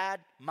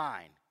 dad,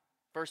 mine.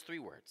 First 3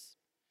 words.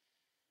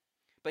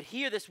 But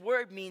here this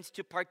word means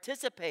to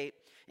participate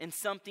in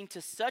something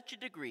to such a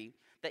degree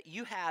that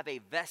you have a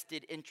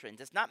vested interest.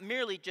 It's not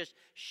merely just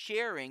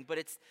sharing, but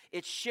it's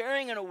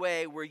sharing in a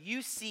way where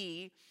you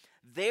see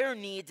their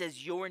needs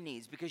as your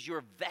needs because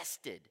you're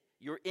vested.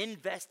 You're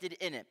invested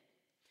in it.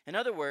 In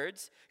other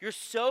words, you're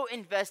so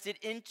invested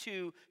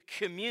into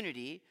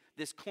community,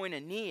 this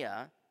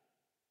koinonia,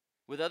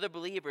 with other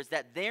believers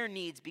that their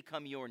needs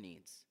become your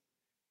needs.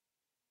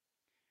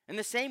 In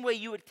the same way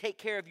you would take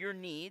care of your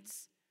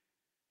needs,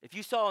 if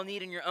you saw a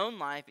need in your own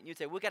life and you'd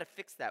say, we got to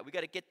fix that. We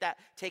got to get that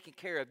taken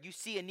care of. You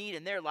see a need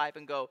in their life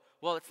and go,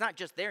 well, it's not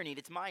just their need,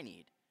 it's my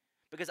need.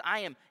 Because I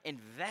am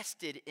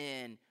invested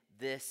in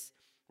this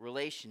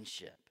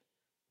relationship.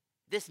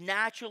 This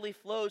naturally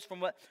flows from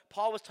what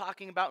Paul was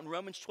talking about in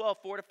Romans 12,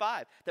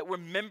 4-5, that we're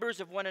members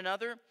of one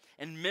another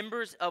and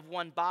members of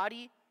one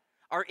body.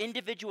 Our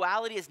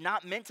individuality is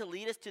not meant to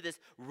lead us to this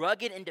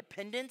rugged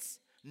independence,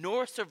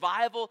 nor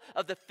survival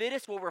of the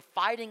fittest where we're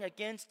fighting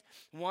against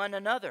one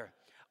another.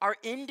 Our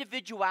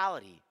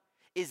individuality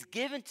is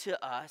given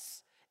to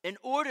us in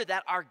order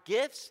that our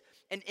gifts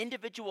and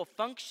individual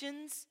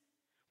functions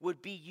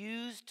would be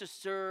used to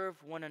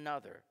serve one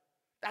another.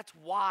 That's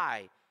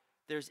why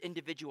there's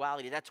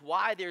individuality. That's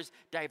why there's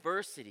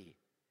diversity.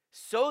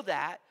 So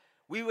that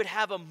we would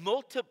have a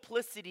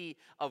multiplicity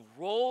of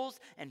roles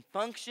and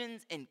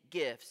functions and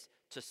gifts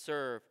to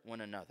serve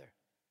one another.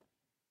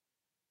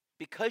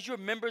 Because you're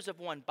members of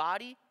one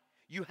body,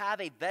 you have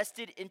a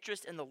vested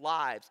interest in the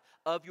lives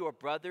of your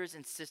brothers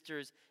and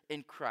sisters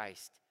in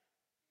Christ.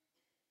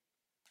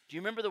 Do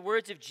you remember the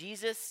words of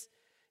Jesus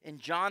in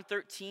John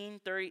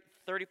 13,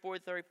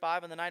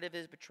 34-35 on the night of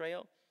his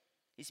betrayal?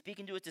 He's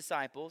speaking to his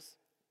disciples,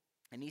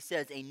 and he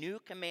says, a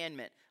new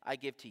commandment I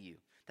give to you,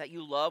 that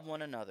you love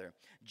one another.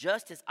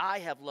 Just as I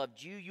have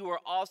loved you, you are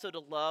also to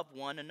love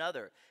one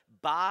another.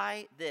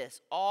 By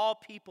this, all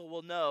people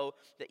will know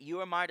that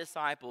you are my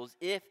disciples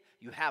if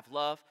you have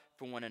love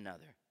for one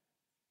another.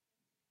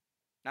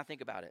 Now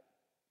think about it.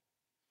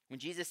 When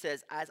Jesus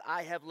says, as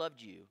I have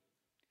loved you,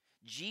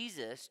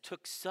 Jesus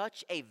took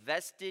such a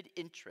vested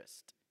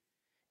interest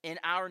in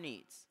our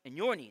needs, in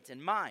your needs,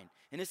 in mine,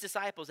 in his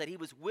disciples, that he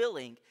was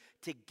willing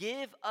to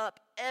give up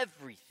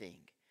everything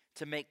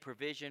to make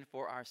provision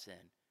for our sin.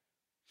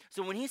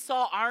 So when he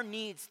saw our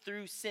needs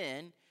through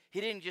sin, he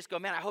didn't just go,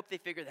 man, I hope they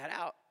figure that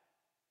out.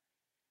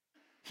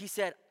 He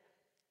said,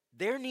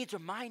 their needs are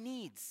my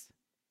needs.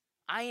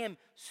 I am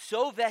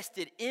so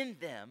vested in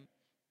them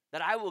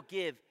that I will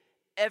give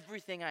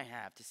everything I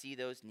have to see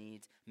those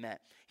needs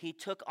met. He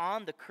took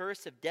on the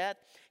curse of death.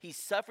 He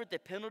suffered the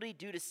penalty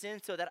due to sin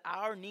so that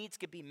our needs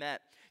could be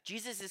met.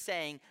 Jesus is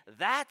saying,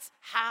 that's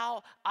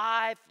how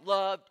I've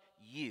loved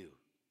you.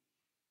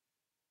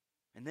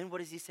 And then what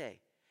does he say?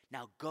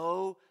 Now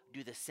go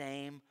do the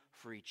same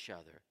for each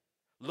other.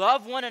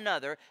 Love one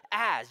another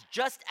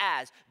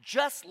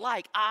just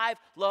like I've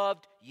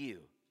loved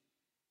you.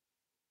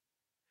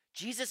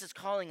 Jesus is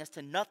calling us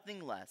to nothing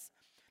less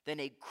than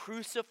a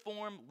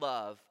cruciform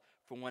love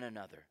for one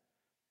another.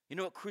 You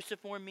know what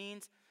cruciform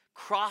means?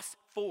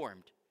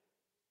 Cross-formed.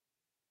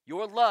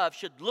 Your love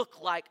should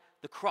look like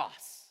the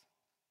cross.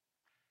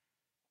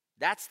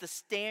 That's the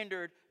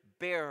standard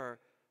bearer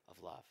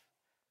of love.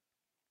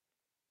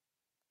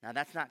 Now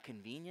that's not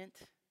convenient.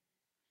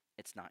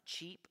 It's not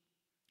cheap.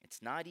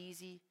 It's not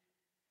easy.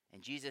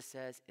 And Jesus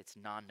says it's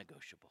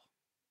non-negotiable.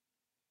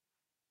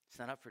 It's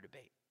not up for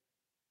debate.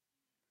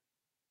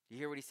 You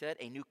hear what he said?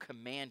 A new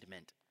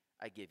commandment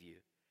I give you.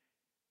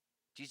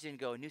 Jesus didn't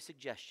go, a new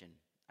suggestion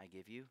I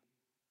give you.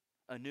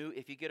 A new,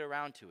 if you get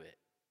around to it,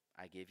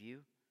 I give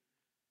you.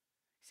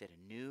 He said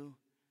a new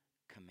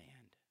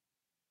command.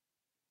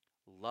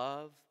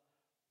 Love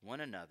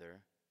one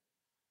another.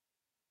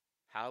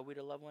 How are we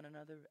to love one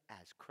another?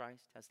 As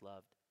Christ has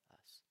loved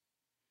us.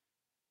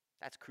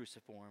 That's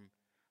cruciform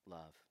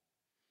love.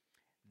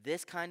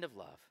 This kind of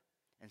love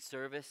and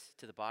service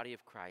to the body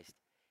of Christ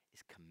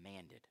is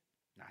commanded,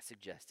 not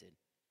suggested.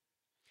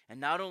 And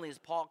not only is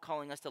Paul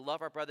calling us to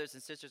love our brothers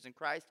and sisters in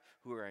Christ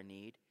who are in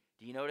need,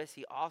 do you notice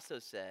he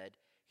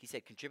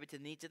said contribute to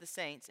the needs of the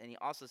saints, and he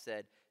also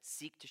said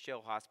seek to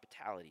show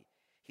hospitality.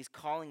 He's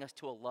calling us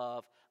to a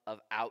love of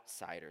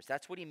outsiders.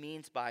 That's what he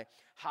means by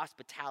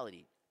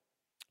hospitality.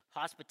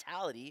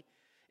 Hospitality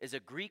is a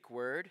Greek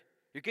word.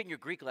 You're getting your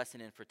Greek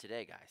lesson in for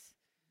today, guys.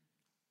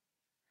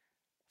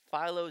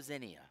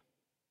 Philoxenia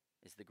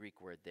is the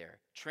Greek word there.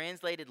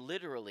 Translated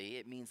literally,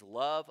 it means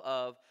love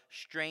of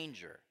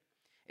stranger.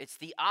 It's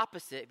the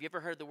opposite. Have you ever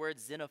heard the word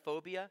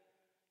xenophobia?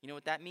 You know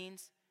what that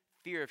means?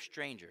 Fear of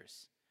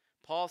strangers.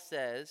 Paul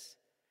says,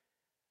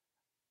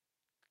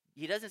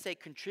 he doesn't say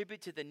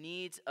contribute to the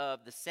needs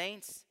of the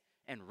saints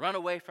and run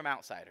away from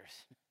outsiders.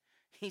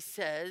 He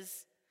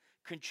says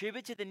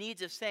contribute to the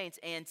needs of saints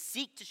and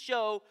seek to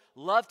show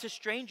love to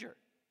stranger.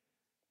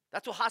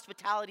 That's what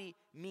hospitality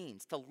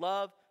means, to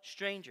love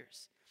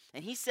strangers.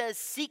 And he says,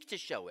 seek to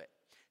show it.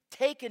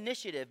 Take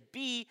initiative.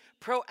 Be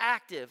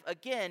proactive.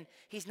 Again,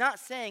 he's not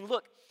saying,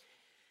 look,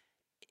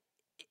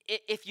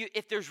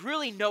 if there's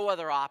really no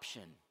other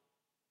option,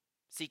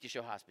 seek to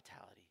show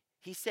hospitality.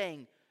 He's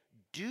saying,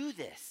 do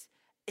this.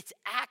 It's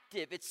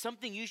active. It's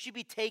something you should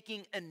be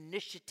taking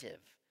initiative.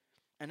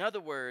 In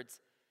other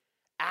words,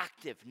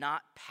 active,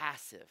 not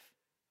passive.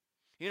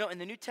 You know, in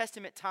the New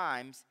Testament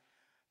times,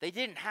 they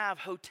didn't have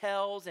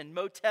hotels and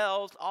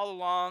motels all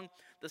along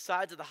the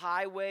sides of the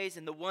highways,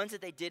 and the ones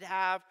that they did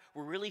have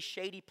were really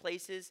shady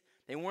places.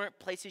 They weren't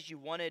places you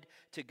wanted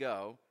to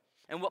go.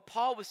 And what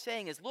Paul was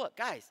saying is, look,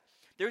 guys,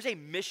 there's a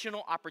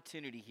missional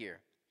opportunity here.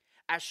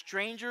 As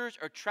strangers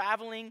are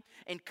traveling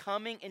and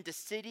coming into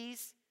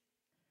cities,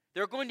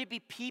 there are going to be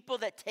people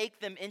that take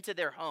them into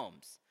their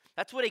homes.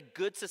 That's what a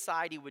good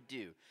society would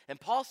do. And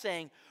Paul's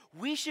saying,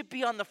 we should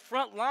be on the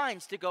front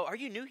lines to go, are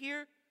you new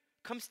here?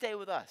 Come stay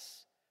with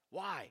us.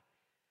 Why?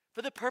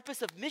 For the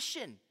purpose of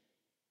mission.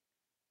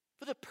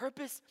 For the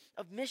purpose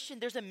of mission.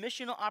 There's a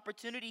missional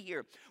opportunity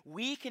here.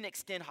 We can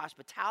extend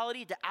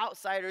hospitality to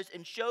outsiders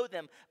and show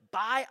them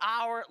by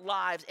our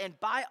lives and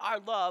by our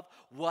love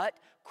what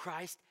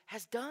Christ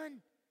has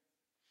done.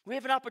 We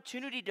have an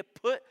opportunity to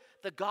put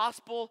the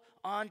gospel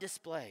on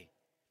display.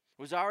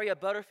 Rosaria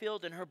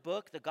Butterfield, in her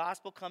book, The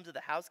Gospel Comes with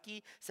a House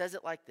Key, says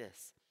it like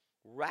this: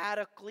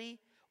 radically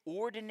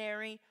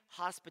ordinary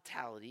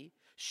hospitality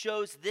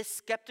shows this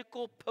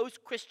skeptical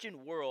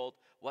post-Christian world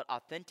what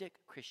authentic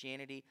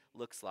Christianity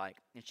looks like.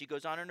 And she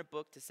goes on in her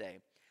book to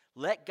say,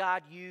 let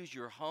God use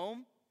your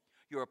home,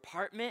 your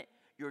apartment,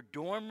 your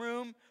dorm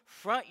room,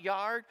 front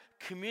yard,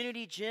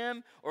 community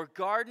gym, or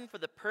garden for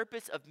the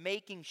purpose of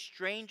making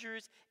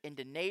strangers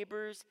into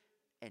neighbors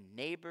and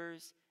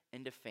neighbors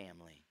into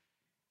family.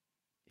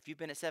 If you've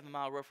been at 7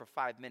 Mile Road for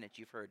 5 minutes,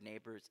 you've heard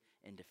neighbors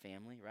into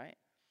family, right?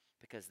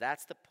 Because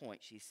that's the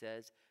point, she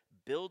says,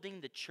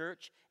 building the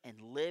church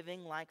and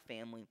living like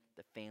family,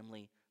 the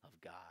family of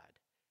God.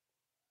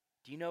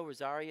 Do you know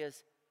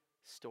Rosaria's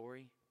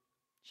story?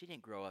 She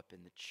didn't grow up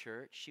in the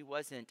church. She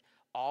wasn't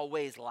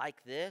always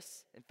like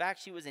this. In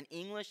fact, she was an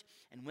English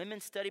and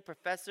women's study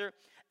professor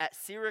at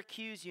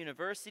Syracuse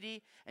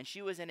University, and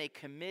she was in a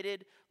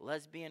committed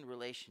lesbian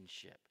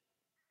relationship.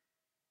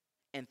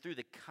 And through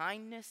the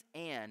kindness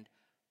and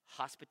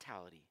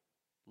hospitality,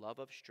 love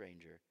of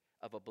stranger,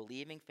 of a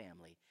believing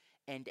family,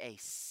 and a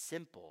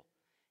simple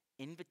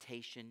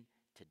invitation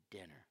to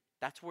dinner.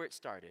 That's where it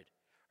started.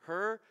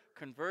 Her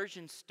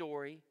conversion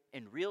story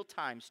in real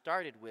time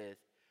started with,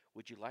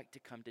 would you like to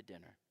come to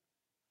dinner?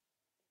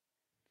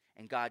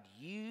 And God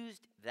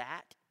used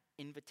that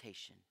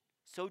invitation,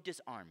 so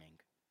disarming.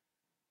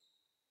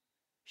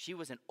 She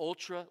was an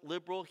ultra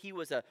liberal. He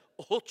was an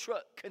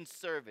ultra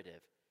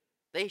conservative.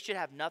 They should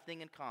have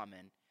nothing in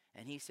common.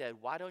 And he said,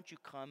 why don't you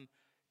come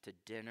to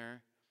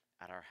dinner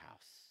at our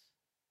house?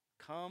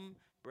 Come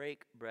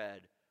break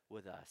bread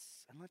with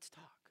us and let's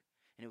talk.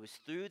 And it was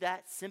through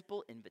that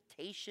simple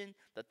invitation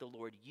that the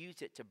Lord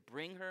used it to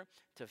bring her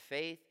to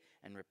faith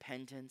and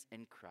repentance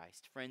in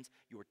Christ. Friends,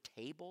 your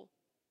table,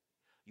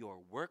 your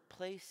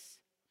workplace,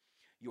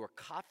 your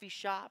coffee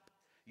shop,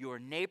 your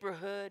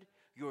neighborhood,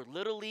 your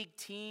little league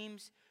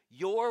teams,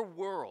 your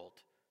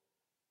world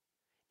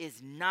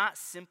is not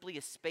simply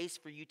a space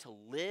for you to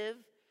live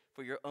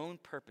for your own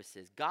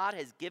purposes. God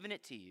has given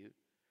it to you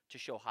to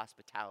show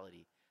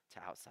hospitality to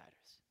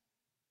outsiders.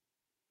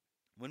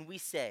 When we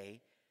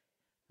say,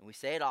 and we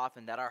say it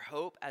often, that our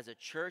hope as a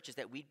church is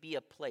that we'd be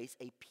a place,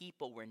 a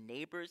people where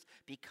neighbors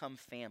become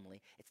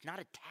family. It's not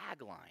a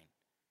tagline.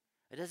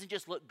 It doesn't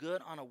just look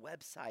good on a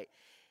website.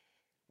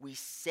 We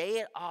say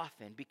it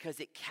often because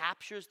it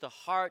captures the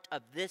heart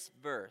of this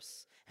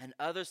verse and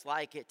others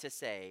like it to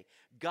say,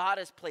 God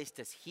has placed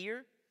us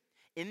here,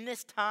 in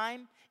this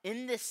time,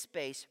 in this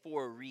space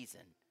for a reason.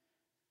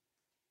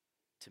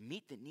 To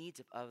meet the needs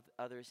of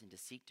others and to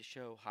seek to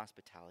show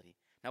hospitality.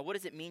 Now, what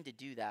does it mean to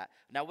do that?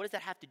 Now, what does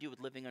that have to do with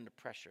living under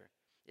pressure?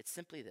 It's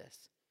simply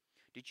this.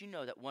 Did you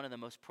know that one of the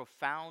most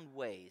profound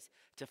ways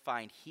to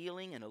find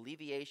healing and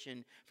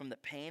alleviation from the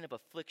pain of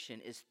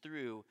affliction is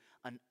through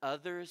an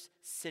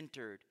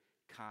others-centered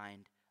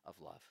kind of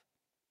love?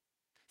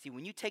 See,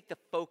 when you take the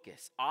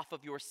focus off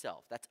of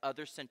yourself, that's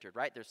other-centered,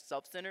 right? There's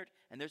self-centered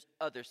and there's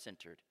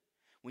other-centered.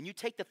 When you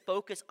take the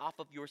focus off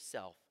of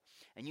yourself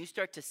and you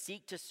start to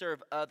seek to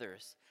serve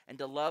others and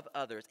to love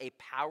others, a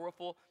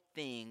powerful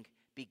thing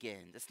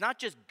begins. It's not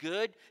just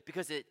good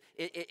because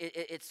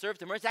it serves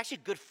them, it's actually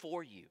good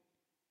for you.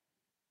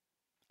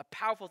 A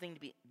powerful thing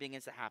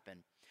begins to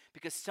happen.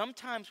 Because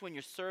sometimes when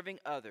you're serving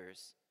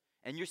others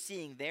and you're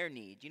seeing their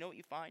needs, you know what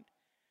you find?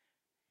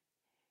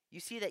 You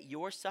see that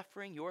your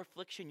suffering, your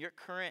affliction, your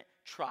current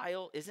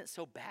trial isn't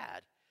so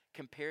bad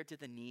compared to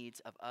the needs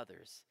of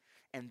others.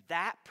 And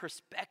that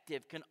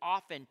perspective can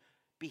often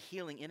be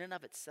healing in and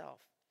of itself.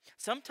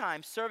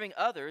 Sometimes serving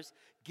others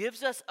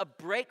gives us a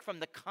break from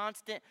the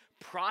constant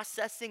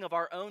processing of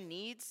our own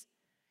needs.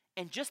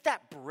 And just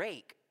that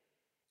break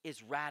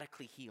is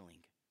radically healing.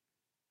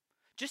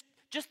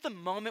 Just the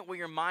moment where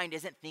your mind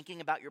isn't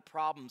thinking about your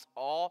problems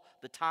all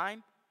the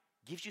time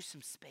gives you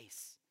some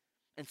space.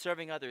 and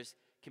serving others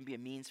can be a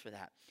means for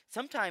that.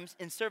 Sometimes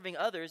in serving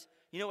others,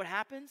 you know what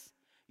happens?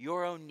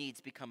 Your own needs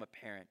become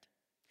apparent.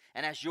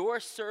 And as you're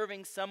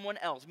serving someone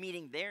else,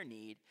 meeting their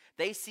need,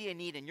 they see a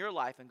need in your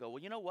life and go,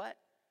 well, you know what?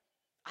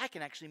 I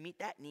can actually meet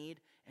that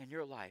need in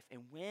your life.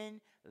 And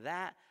when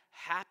that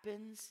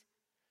happens,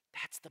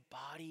 that's the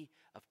body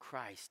of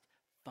Christ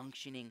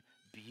functioning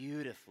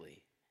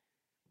beautifully.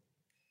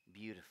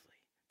 Beautifully.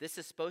 This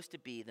is supposed to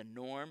be the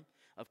norm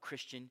of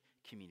Christian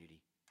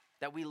community.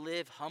 That we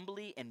live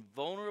humbly and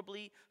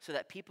vulnerably so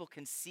that people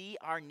can see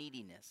our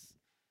neediness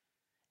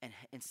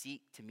and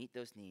seek to meet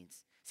those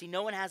needs. See,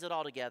 no one has it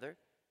all together.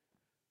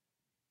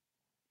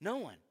 No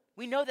one.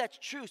 We know that's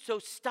true, so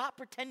stop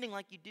pretending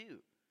like you do.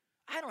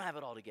 I don't have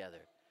it all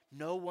together.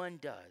 No one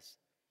does.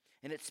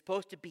 And it's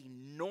supposed to be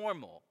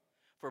normal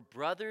for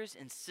brothers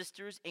and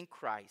sisters in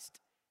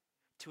Christ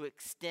to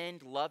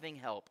extend loving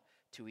help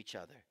to each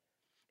other.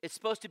 It's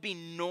supposed to be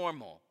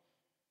normal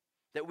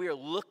that we are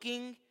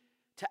looking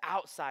to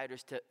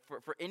outsiders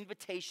for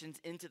invitations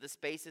into the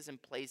spaces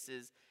and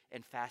places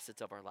and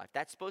facets of our life.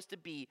 That's supposed to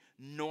be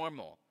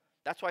normal.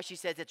 That's why she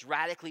says it's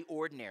radically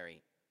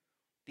ordinary.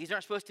 These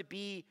aren't supposed to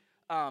be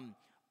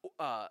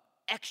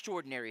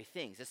extraordinary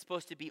things. It's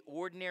supposed to be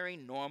ordinary,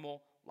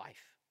 normal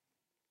life.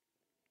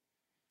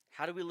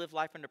 How do we live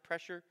life under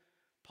pressure?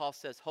 Paul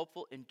says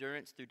hopeful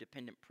endurance through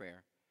dependent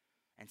prayer.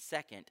 And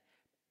second,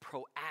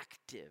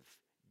 proactive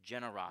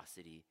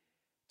generosity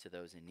to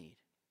those in need.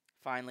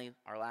 Finally,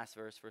 our last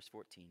verse, verse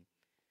 14.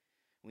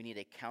 We need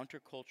a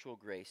countercultural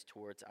grace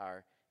towards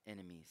our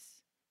enemies.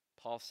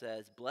 Paul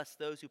says, bless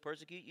those who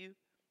persecute you,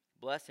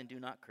 bless and do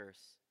not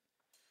curse.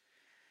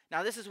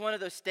 Now, this is one of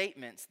those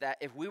statements that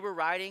if we were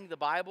writing the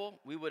Bible,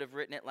 we would have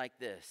written it like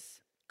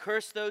this.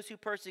 Curse those who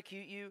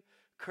persecute you,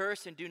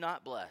 curse and do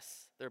not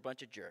bless. They're a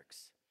bunch of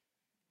jerks.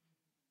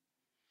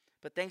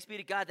 But thanks be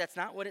to God, that's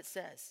not what it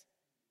says.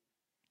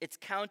 It's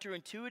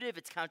counterintuitive,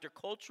 it's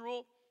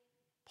countercultural.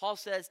 Paul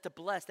says to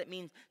bless, that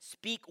means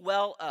speak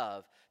well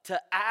of. To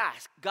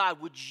ask,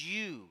 God, would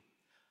you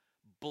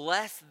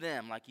bless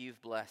them like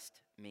you've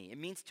blessed me? It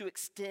means to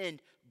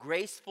extend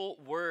graceful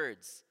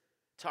words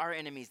to our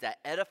enemies that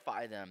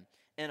edify them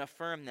and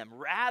affirm them,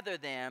 rather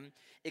than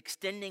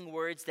extending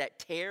words that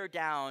tear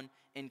down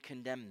and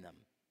condemn them.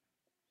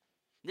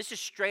 This is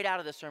straight out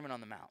of the Sermon on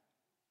the Mount.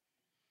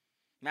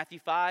 Matthew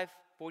 5,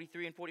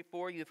 43 and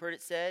 44, you have heard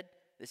it said,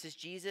 this is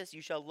Jesus,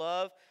 you shall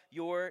love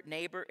your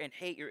neighbor and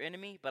hate your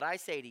enemy. But I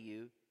say to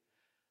you,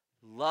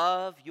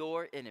 love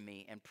your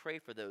enemy and pray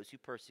for those who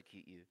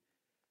persecute you.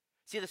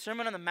 See, the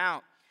Sermon on the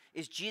Mount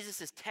is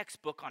Jesus'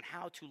 textbook on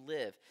how to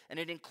live. And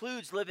it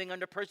includes living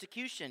under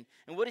persecution.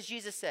 And what does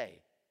Jesus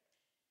say?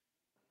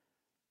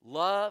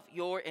 Love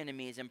your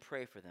enemies and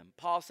pray for them.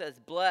 Paul says,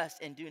 bless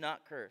and do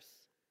not curse.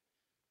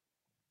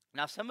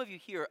 Now, some of you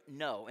here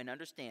know and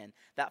understand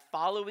that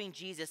following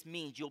Jesus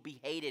means you'll be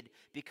hated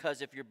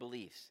because of your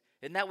beliefs.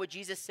 Isn't that what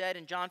Jesus said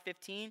in John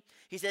 15?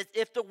 He says,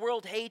 if the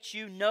world hates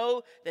you,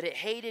 know that it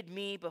hated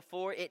me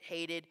before it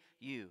hated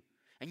you.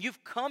 And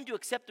you've come to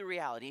accept the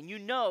reality, and you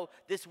know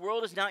this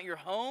world is not your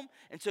home,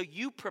 and so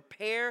you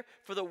prepare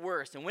for the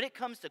worst. And when it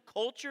comes to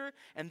culture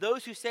and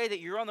those who say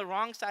that you're on the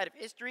wrong side of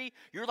history,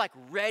 you're like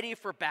ready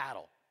for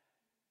battle.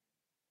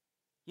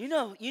 You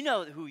know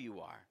who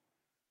you are.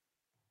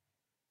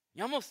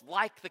 You almost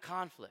like the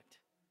conflict.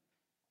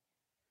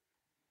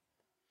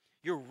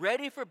 You're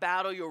ready for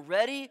battle. You're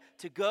ready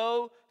to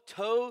go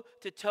toe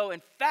to toe.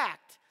 In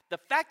fact, the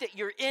fact that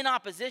you're in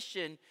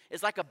opposition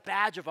is like a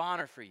badge of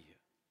honor for you.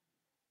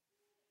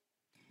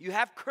 You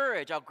have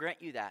courage, I'll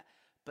grant you that,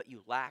 but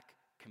you lack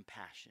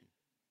compassion.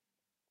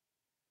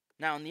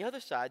 Now, on the other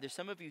side, there's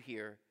some of you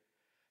here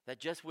that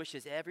just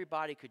wishes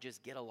everybody could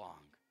just get along.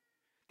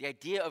 The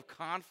idea of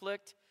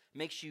conflict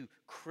makes you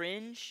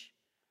cringe.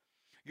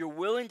 You're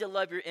willing to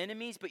love your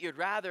enemies, but you'd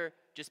rather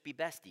just be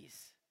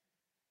besties,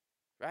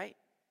 right?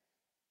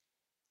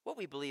 What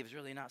we believe is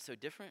really not so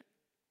different,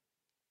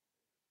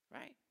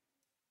 right?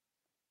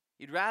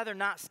 You'd rather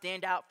not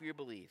stand out for your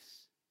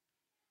beliefs.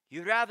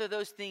 You'd rather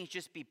those things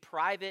just be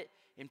private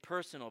and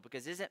personal,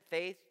 because isn't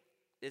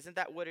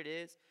that what it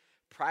is?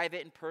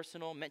 Private and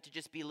personal, meant to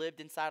just be lived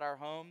inside our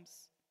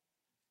homes.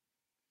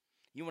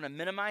 You want to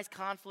minimize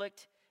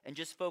conflict and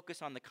just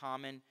focus on the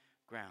common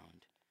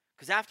ground.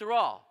 Because after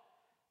all,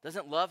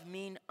 doesn't love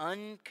mean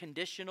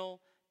unconditional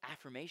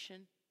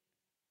affirmation?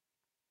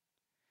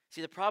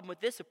 See, the problem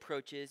with this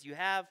approach is you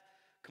have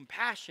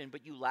compassion,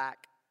 but you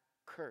lack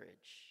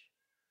courage.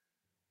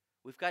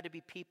 We've got to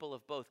be people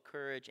of both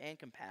courage and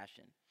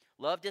compassion.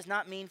 Love does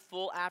not mean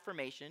full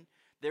affirmation.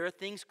 There are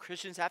things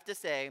Christians have to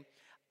say.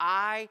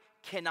 I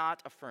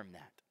cannot affirm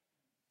that.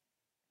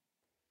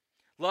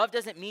 Love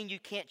doesn't mean you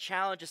can't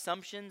challenge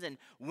assumptions and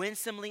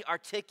winsomely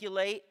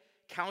articulate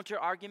counter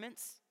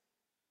arguments.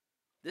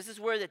 This is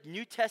where the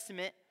New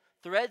Testament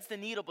threads the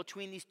needle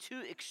between these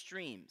two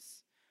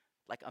extremes,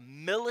 like a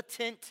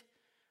militant,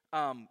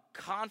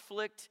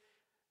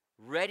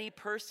 conflict-ready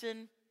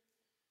person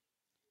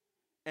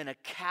and a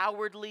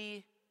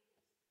cowardly,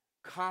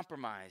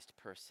 compromised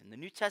person. The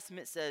New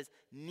Testament says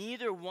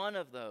neither one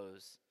of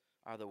those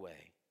are the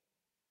way.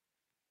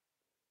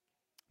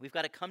 We've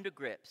got to come to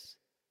grips,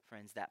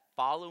 friends, that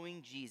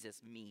following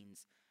Jesus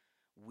means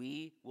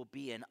we will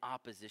be in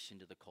opposition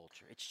to the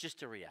culture. It's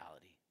just a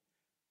reality.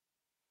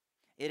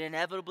 It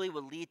inevitably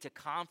will lead to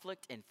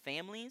conflict in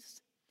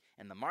families,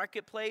 in the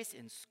marketplace,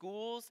 in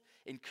schools,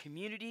 in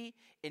community,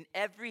 in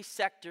every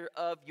sector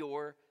of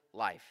your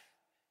life.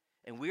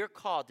 And we are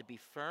called to be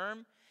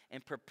firm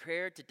and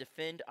prepared to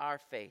defend our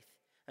faith.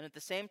 And at the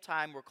same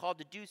time, we're called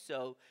to do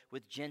so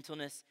with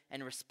gentleness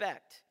and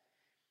respect.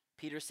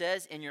 Peter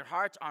says, in your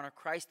hearts honor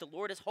Christ the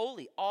Lord as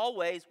holy.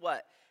 Always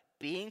what?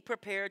 Being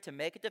prepared to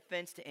make a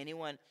defense to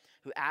anyone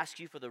who asks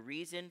you for the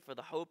reason for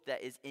the hope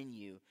that is in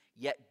you.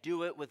 Yet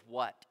do it with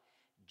what?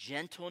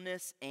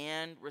 Gentleness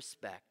and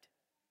respect.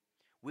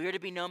 We are to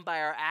be known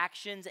by our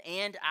actions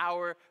and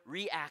our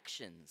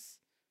reactions.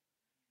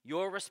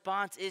 Your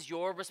response is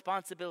your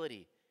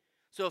responsibility.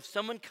 So if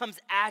someone comes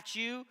at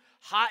you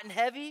hot and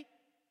heavy,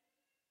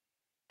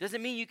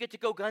 doesn't mean you get to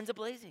go guns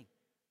a-blazing.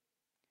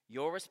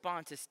 Your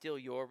response is still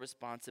your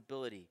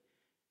responsibility.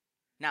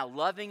 Now,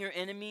 loving your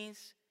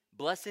enemies,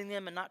 blessing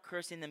them and not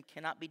cursing them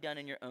cannot be done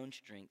in your own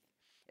strength.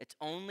 It's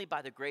only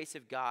by the grace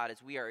of God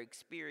as we are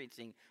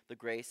experiencing the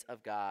grace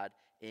of God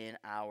in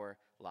our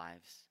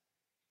lives.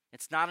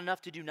 It's not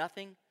enough to do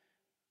nothing.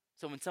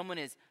 So when someone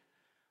is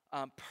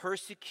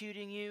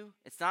persecuting you,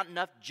 it's not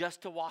enough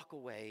just to walk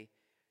away.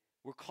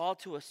 We're called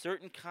to a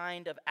certain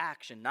kind of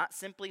action, not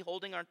simply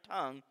holding our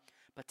tongue,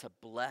 but to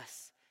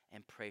bless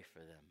and pray for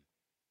them.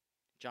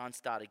 John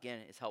Stott, again,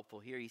 is helpful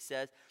here. He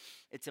says,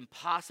 it's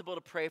impossible to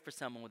pray for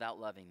someone without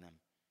loving them.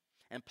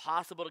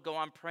 Impossible to go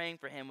on praying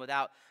for him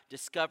without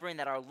discovering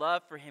that our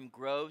love for him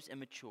grows and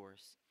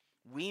matures.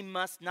 We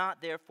must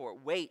not, therefore,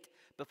 wait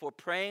before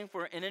praying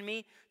for an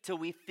enemy till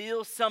we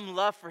feel some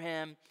love for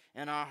him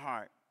in our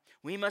heart.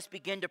 We must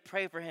begin to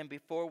pray for him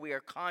before we are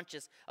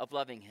conscious of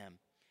loving him.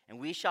 And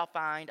we shall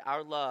find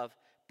our love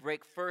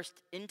break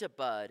first into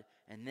bud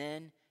and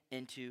then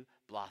into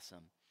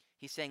blossom.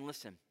 He's saying,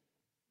 listen,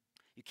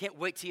 you can't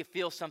wait till you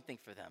feel something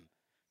for them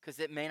because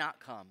it may not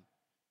come.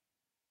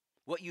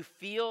 What you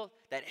feel,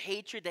 that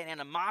hatred, that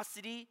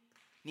animosity,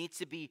 needs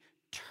to be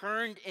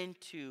turned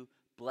into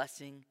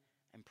blessing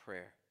and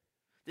prayer.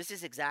 This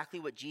is exactly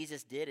what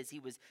Jesus did as he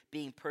was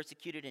being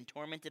persecuted and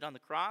tormented on the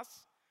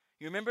cross.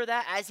 You remember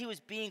that? As he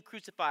was being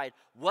crucified,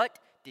 what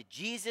did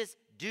Jesus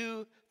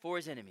do for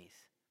his enemies?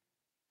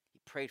 He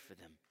prayed for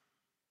them.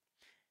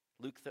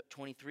 Luke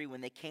 23,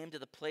 when they came to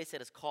the place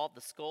that is called the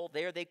skull,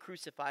 there they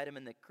crucified him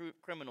and the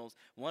criminals,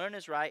 one on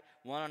his right,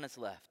 one on his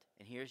left.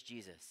 And here's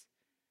Jesus.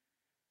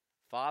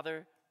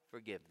 Father,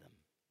 forgive them,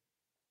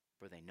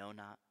 for they know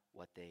not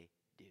what they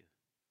do.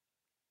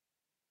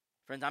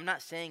 Friends, I'm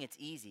not saying it's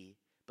easy,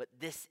 but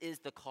this is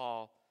the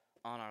call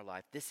on our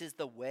life. This is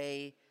the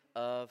way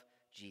of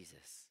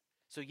Jesus.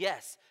 So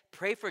yes,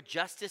 pray for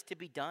justice to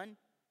be done.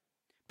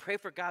 Pray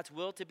for God's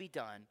will to be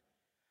done.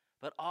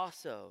 But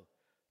also,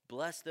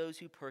 bless those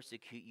who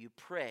persecute you.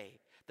 Pray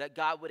that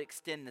God would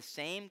extend the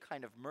same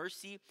kind of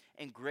mercy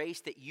and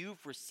grace that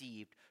you've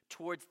received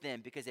towards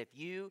them. Because if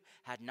you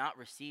had not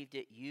received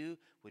it, you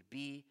would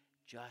be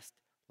just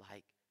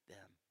like them.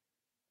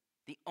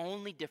 The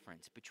only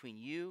difference between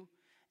you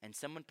and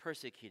someone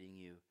persecuting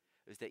you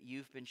is that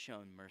you've been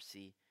shown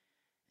mercy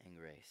and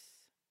grace.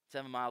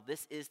 7 Mile,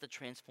 this is the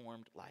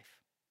transformed life.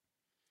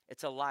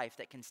 It's a life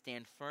that can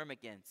stand firm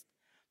against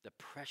the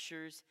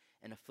pressures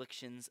and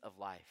afflictions of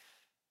life.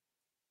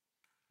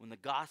 When the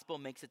gospel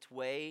makes its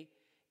way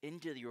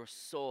into your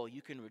soul,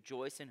 you can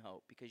rejoice in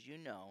hope because you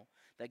know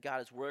that God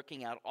is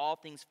working out all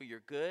things for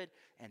your good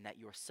and that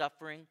your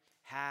suffering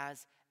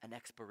has an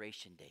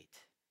expiration date.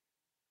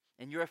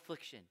 In your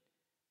affliction,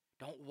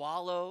 don't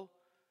wallow,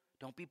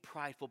 don't be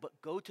prideful, but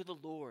go to the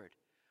Lord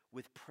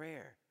with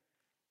prayer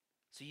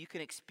so you can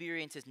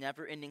experience his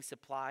never-ending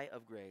supply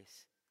of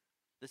grace.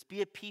 Let's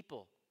be a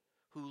people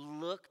who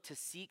look to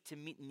seek to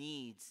meet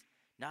needs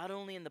not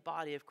only in the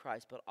body of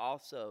Christ, but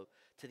also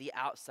to the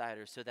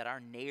outsiders so that our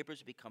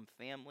neighbors become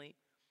family.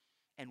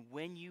 And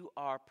when you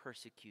are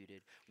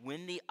persecuted,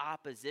 when the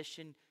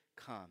opposition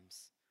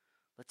comes,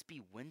 let's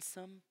be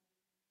winsome,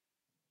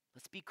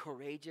 let's be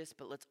courageous,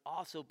 but let's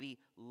also be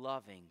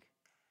loving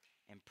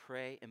and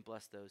pray and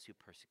bless those who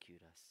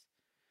persecute us.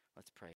 Let's pray.